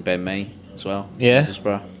signing Ben Mee as well. Yeah.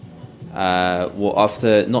 Middlesbrough.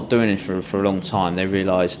 After not doing it for a long time, they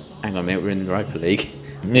realised, hang on a minute, we're in the Europa League.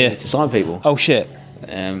 Yeah. To sign people. Oh, shit.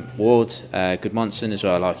 Ward, Goodmanson as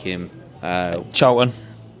well, I like him. Charlton.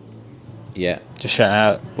 Yeah. Just shout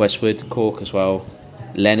out. Westwood, Cork as well.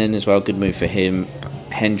 Lennon as well, good move for him.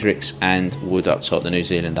 Hendricks and Wood up top, the New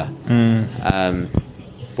Zealander.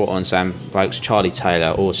 Brought on Sam Vokes. Charlie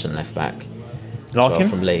Taylor, awesome left back. Like him?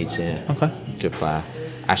 From Leeds, yeah. Okay. Good player.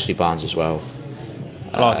 Ashley Barnes as well.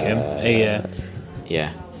 I like him.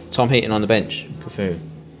 Yeah. Tom Heaton on the bench. Cafu.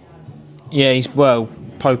 Yeah,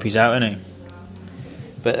 Popey's out, isn't he?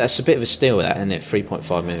 But that's a bit of a steal, that, isn't it?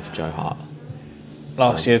 3.5 million for Joe Hart.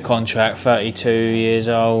 Last year contract, 32 years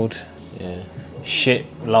old. Yeah. Shit,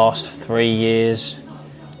 last 3 years.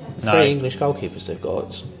 Three English goalkeepers they've got.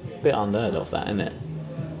 It's a bit unheard of, that, isn't it?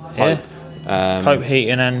 Yeah. Pope. Pope,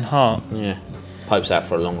 Heaton and Hart. Yeah. Pope's out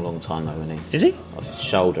for a long, long time, though, isn't he? Is he? Off his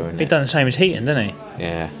shoulder, isn't He'd done the same as Heaton, didn't he?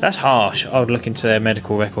 Yeah. That's harsh. I would look into their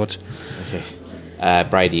medical records. Okay.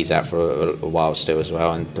 Brady's out for a while still as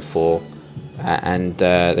well, and Defoe. And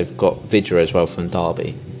they've got Vidra as well from Derby.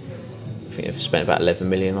 I think they've spent about 11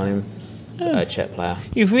 million on him. A Czech player.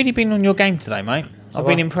 You've really been on your game today, mate. I've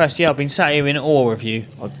been impressed. Yeah, I've been sat here in awe of you.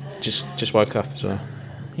 I just woke up as well.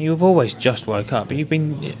 You've always just woke up, but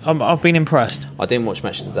I've been impressed. I didn't watch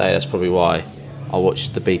Match of the Day. That's probably why. I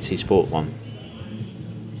watched the BT Sport one.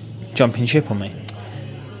 Jumping ship on me.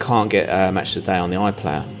 Can't get Match of the Day on the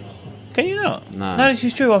iPlayer. Can you not? No. No, this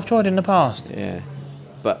is true. I've tried in the past. Yeah,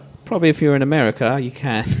 but probably if you're in America, you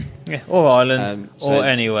can. Yeah, or Ireland, or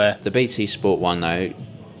anywhere. The BT Sport one, though,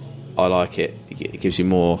 I like it. It gives you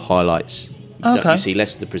more highlights. Okay. You see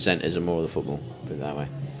less of the presenters and more of the football. Put it that way.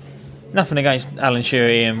 Nothing against Alan Shearer,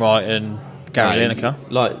 Ian Wright, and Gary Lineker.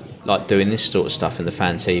 Like doing this sort of stuff in the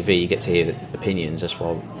fan TV, you get to hear the opinions. That's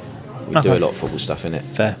why we do a lot of football stuff in it.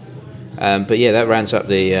 Fair. But yeah, that rounds up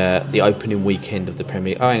the opening weekend of the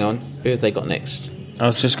Premier. Oh, hang on, who have they got next? I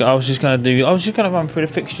was just going to run through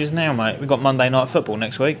the fixtures now, mate. We've got Monday Night Football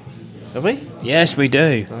next week. Have we? Yes, we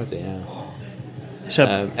do. Bloody hell. So,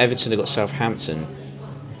 Everton have got Southampton.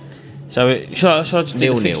 So shall I just do the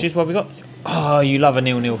 0-0. fixtures? What we got? Oh, you love a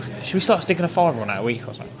 0-0. Should we start sticking a fiver on that a week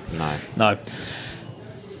or something? No.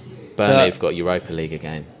 Burnley have got Europa League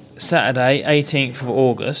again. Saturday, 18th of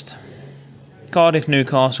August. Cardiff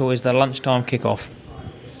Newcastle is the lunchtime kick-off.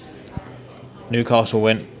 Newcastle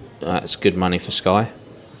win. That's good money for Sky.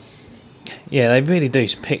 Yeah, they really do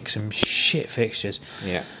pick some shit fixtures.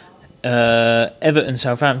 Yeah. Everton,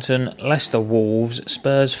 Southampton, Leicester, Wolves,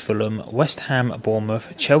 Spurs, Fulham, West Ham,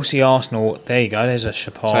 Bournemouth, Chelsea, Arsenal. There you go. There's a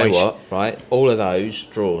surprise. Tell you what, right? All of those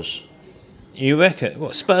draws. You reckon?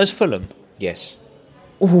 What, Spurs, Fulham? Yes.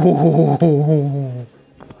 Ooh.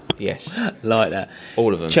 Yes. Like that.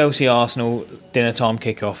 All of them. Chelsea, Arsenal, dinner time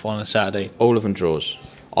kick-off on a Saturday. All of them draws.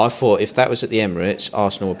 I thought if that was at the Emirates,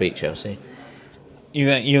 Arsenal would beat Chelsea.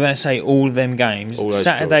 You're going to say all of them games.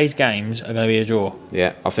 Saturday's games are going to be a draw.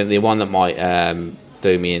 Yeah, I think the one that might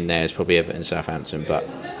do me in there is probably Everton Southampton, but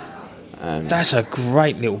that's a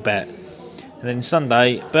great little bet. And then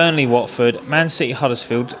Sunday, Burnley Watford, Man City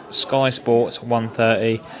Huddersfield, Sky Sports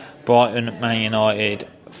 1:30, Brighton Man United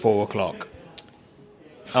 4:00.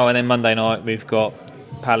 Oh, and then Monday night we've got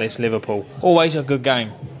Palace Liverpool. Always a good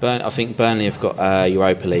game. I think Burnley have got a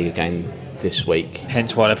Europa League game this week.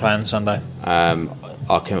 Hence why they're playing Sunday.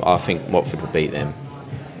 I think Watford would beat them.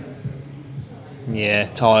 Yeah,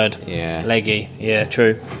 tired. Yeah. Leggy. Yeah,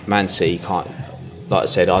 true. Man City can't. Like I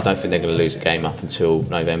said, I don't think they're going to lose a game up until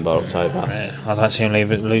November, October. Yeah, I don't see them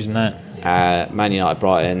losing that. Man United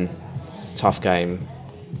Brighton, tough game.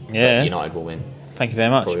 Yeah. United will win. Thank you very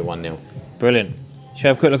much. Probably 1-0. Brilliant. Shall we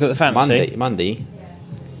have a quick look at the fantasy? Monday,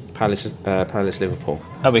 Palace Liverpool.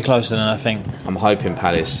 That'll be closer than I think. I'm hoping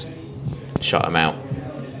Palace shut them out.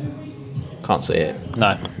 Can't see it.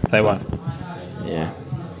 No, they won't. Yeah.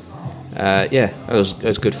 It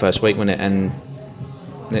was a good first week, wasn't it? And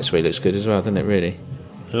next week looks good as well, doesn't it, really?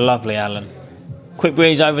 Lovely, Alan. Quick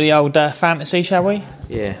breeze over the old fantasy, shall we?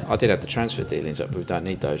 Yeah, I did have the transfer dealings up, but we don't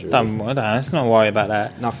need those, really. Let's not worry about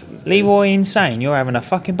that. Nothing. Leroy Insane, you're having a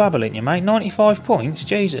fucking bubble in you, mate. 95 points?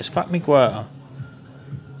 Jesus, fuck me Guerta.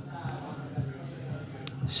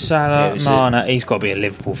 Salah, Mana, he's got to be a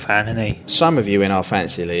Liverpool fan, isn't he? Some of you in our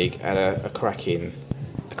fantasy league had a cracking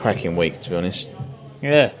week, to be honest.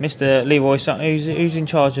 Yeah, Mr. Leroy, who's in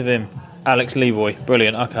charge of him? Alex Leroy,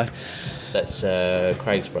 brilliant, okay. That's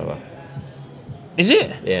Craig's brother. Is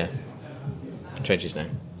it? Yeah. Change his name.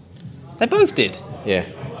 They both did? Yeah.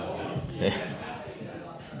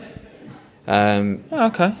 Oh,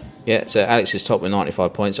 okay. Yeah, so Alex is top with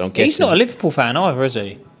 95 points. I'm guessing he's not a Liverpool fan either, is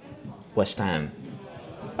he? West Ham.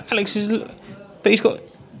 Alex is... But he's got...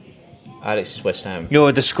 Alex is West Ham. You're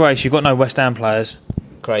a disgrace. You've got no West Ham players.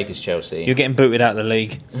 Craig is Chelsea. You're getting booted out of the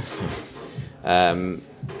league.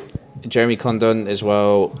 Jeremy Condon as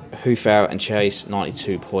well. Hoofout and Chase,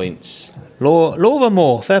 92 points. Laura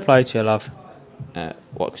Moore, fair play to you, love.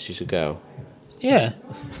 What, because she's a girl? Yeah.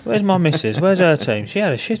 Where's my missus? Where's her team? She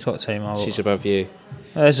had a shit-hot team. She's above you.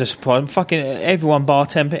 There's a surprise. Fucking everyone bar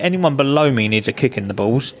 10. Anyone below me needs a kick in the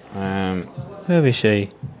balls. Where is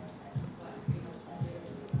she?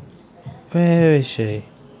 Where is she?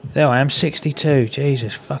 There I am, 62.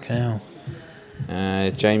 Jesus, fucking hell.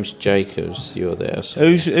 James Jacobs, you're there. So.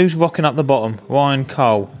 Who's rocking up the bottom? Ryan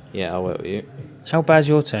Cole. Yeah, I'll work with you. How bad's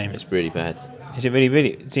your team? It's really bad. Is it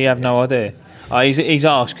really? Do you have no idea? He's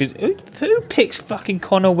asked, because who picks fucking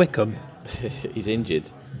Connor Wickham? He's injured.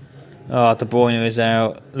 Oh, De Bruyne is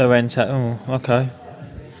out. Llorente. Oh, okay.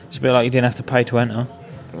 It's a bit like you didn't have to pay to enter.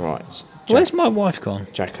 Right. Where's my wife gone?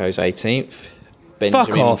 Jacko's 18th.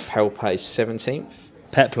 Fuck off. Helper is 17th.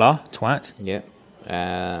 Pepler, twat. Yeah.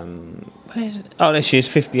 Where's it? Oh, there she is,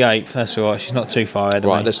 58th. That's all right. She's not too far ahead of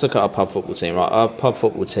me. Right, let's look at our pub football team. Right, our pub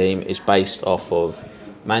football team is based off of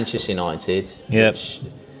Manchester United, which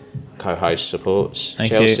co-host supports. Thank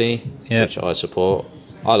Chelsea, you. which I support.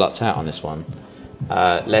 I lucked out on this one.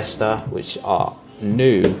 Leicester, which our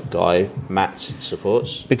new guy Matt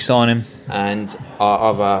supports. Big signing. And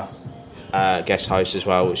our other guest host as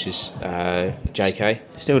well, which is JK.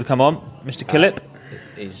 Still to come on, Mr. Killip.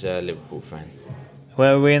 He's a Liverpool fan.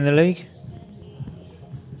 Where are we in the league?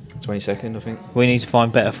 22nd, I think. We need to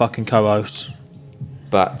find better fucking co-hosts.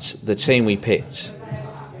 But the team we picked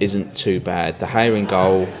isn't too bad. The Hare in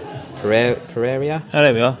goal, Pereira. Oh,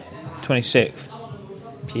 there we are. 26th.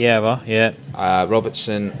 Piera, yeah.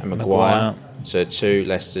 Robertson and Maguire. So two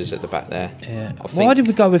Leicesters at the back there. Yeah. Why did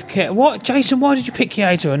we go with What? Jason, why did you pick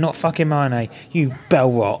Keita and not fucking Mane? You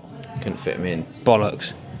bell rot. Couldn't fit him in.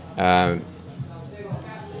 Bollocks.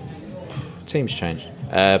 Team's changed.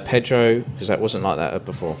 Pedro, because that wasn't like that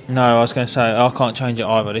before. No, I was going to say, I can't change it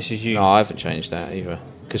either. This is you. No, I haven't changed that either.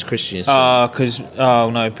 Because Christian's...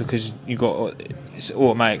 because you got... It's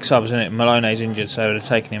automatic subs, isn't it? Malone's injured, so they're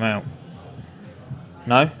taking him out.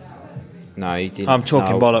 No? No, he didn't. I'm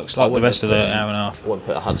talking bollocks like the rest of the hour and a half. I wouldn't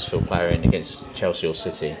put a Huddersfield player in against Chelsea or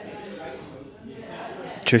City.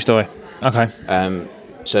 True story. Okay.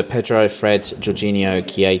 So Pedro, Fred, Jorginho,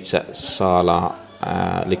 Keita, Salah,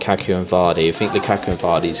 Lukaku and Vardy. I think Lukaku and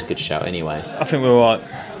Vardy is a good shout anyway. I think we're all right.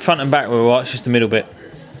 Front and back we're all right, it's just the middle bit.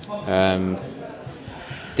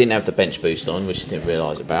 Didn't have the bench boost on, which I didn't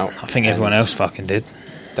realise about. I think everyone else fucking did.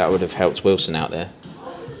 That would have helped Wilson out there.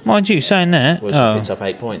 Mind you, saying that... Wilson picked up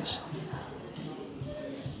 8 points.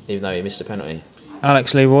 Even though he missed a penalty.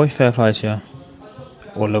 Alex Leroy, fair play to you.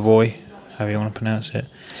 Or Leroy, however you want to pronounce it.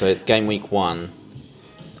 So game week 1.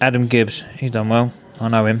 Adam Gibbs, he's done well. I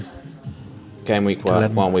know him. Game week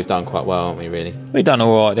 1, we've done quite well, haven't we, really? We done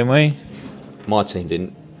all right, didn't we? My team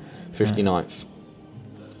didn't. 59th.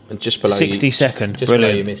 And just below 62nd. Just Brilliant. below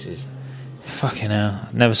your misses. Fucking hell.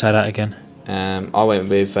 Never say that again. I went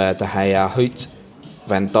with De Gea, Hoot,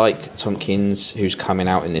 Van Dijk, Tompkins, who's coming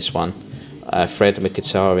out in this one, Fred,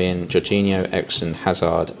 Mkhitaryan, Jorginho, Eriksen,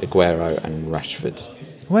 Hazard, Aguero and Rashford.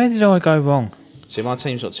 Where did I go wrong? See, my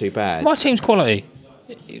team's not too bad. My team's quality.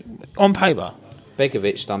 On paper.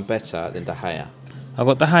 Begovic done better than De Gea. I've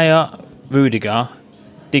got De Gea, Rudiger,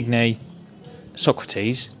 Digne,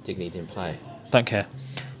 Socrates. Digne didn't play. Don't care.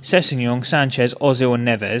 Sessegnon, Sanchez, Ozil and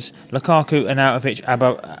Neves, Lukaku, Arnautovic,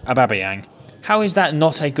 Aubameyang. How is that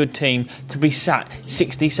not a good team to be sat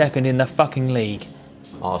 62nd in the fucking league?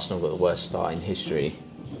 Arsenal got the worst start in history.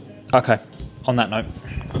 Okay, on that note.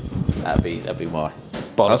 That'd be why.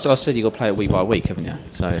 But I said you got to play it week by week, haven't you?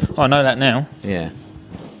 So I know that now. Yeah.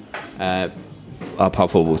 Our pub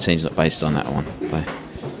football team's not based on that one.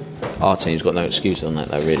 But our team's got no excuse on that,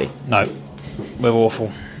 though, really. No, we're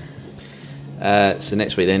awful. So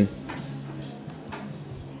next week, then,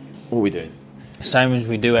 what are we doing? Same as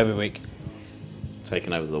we do every week.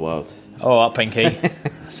 Taking over the world. All right, Pinky.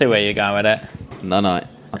 See where you're going with that. No.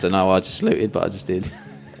 I don't know. I just looted, but I just did.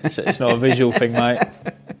 It's not a visual thing, mate.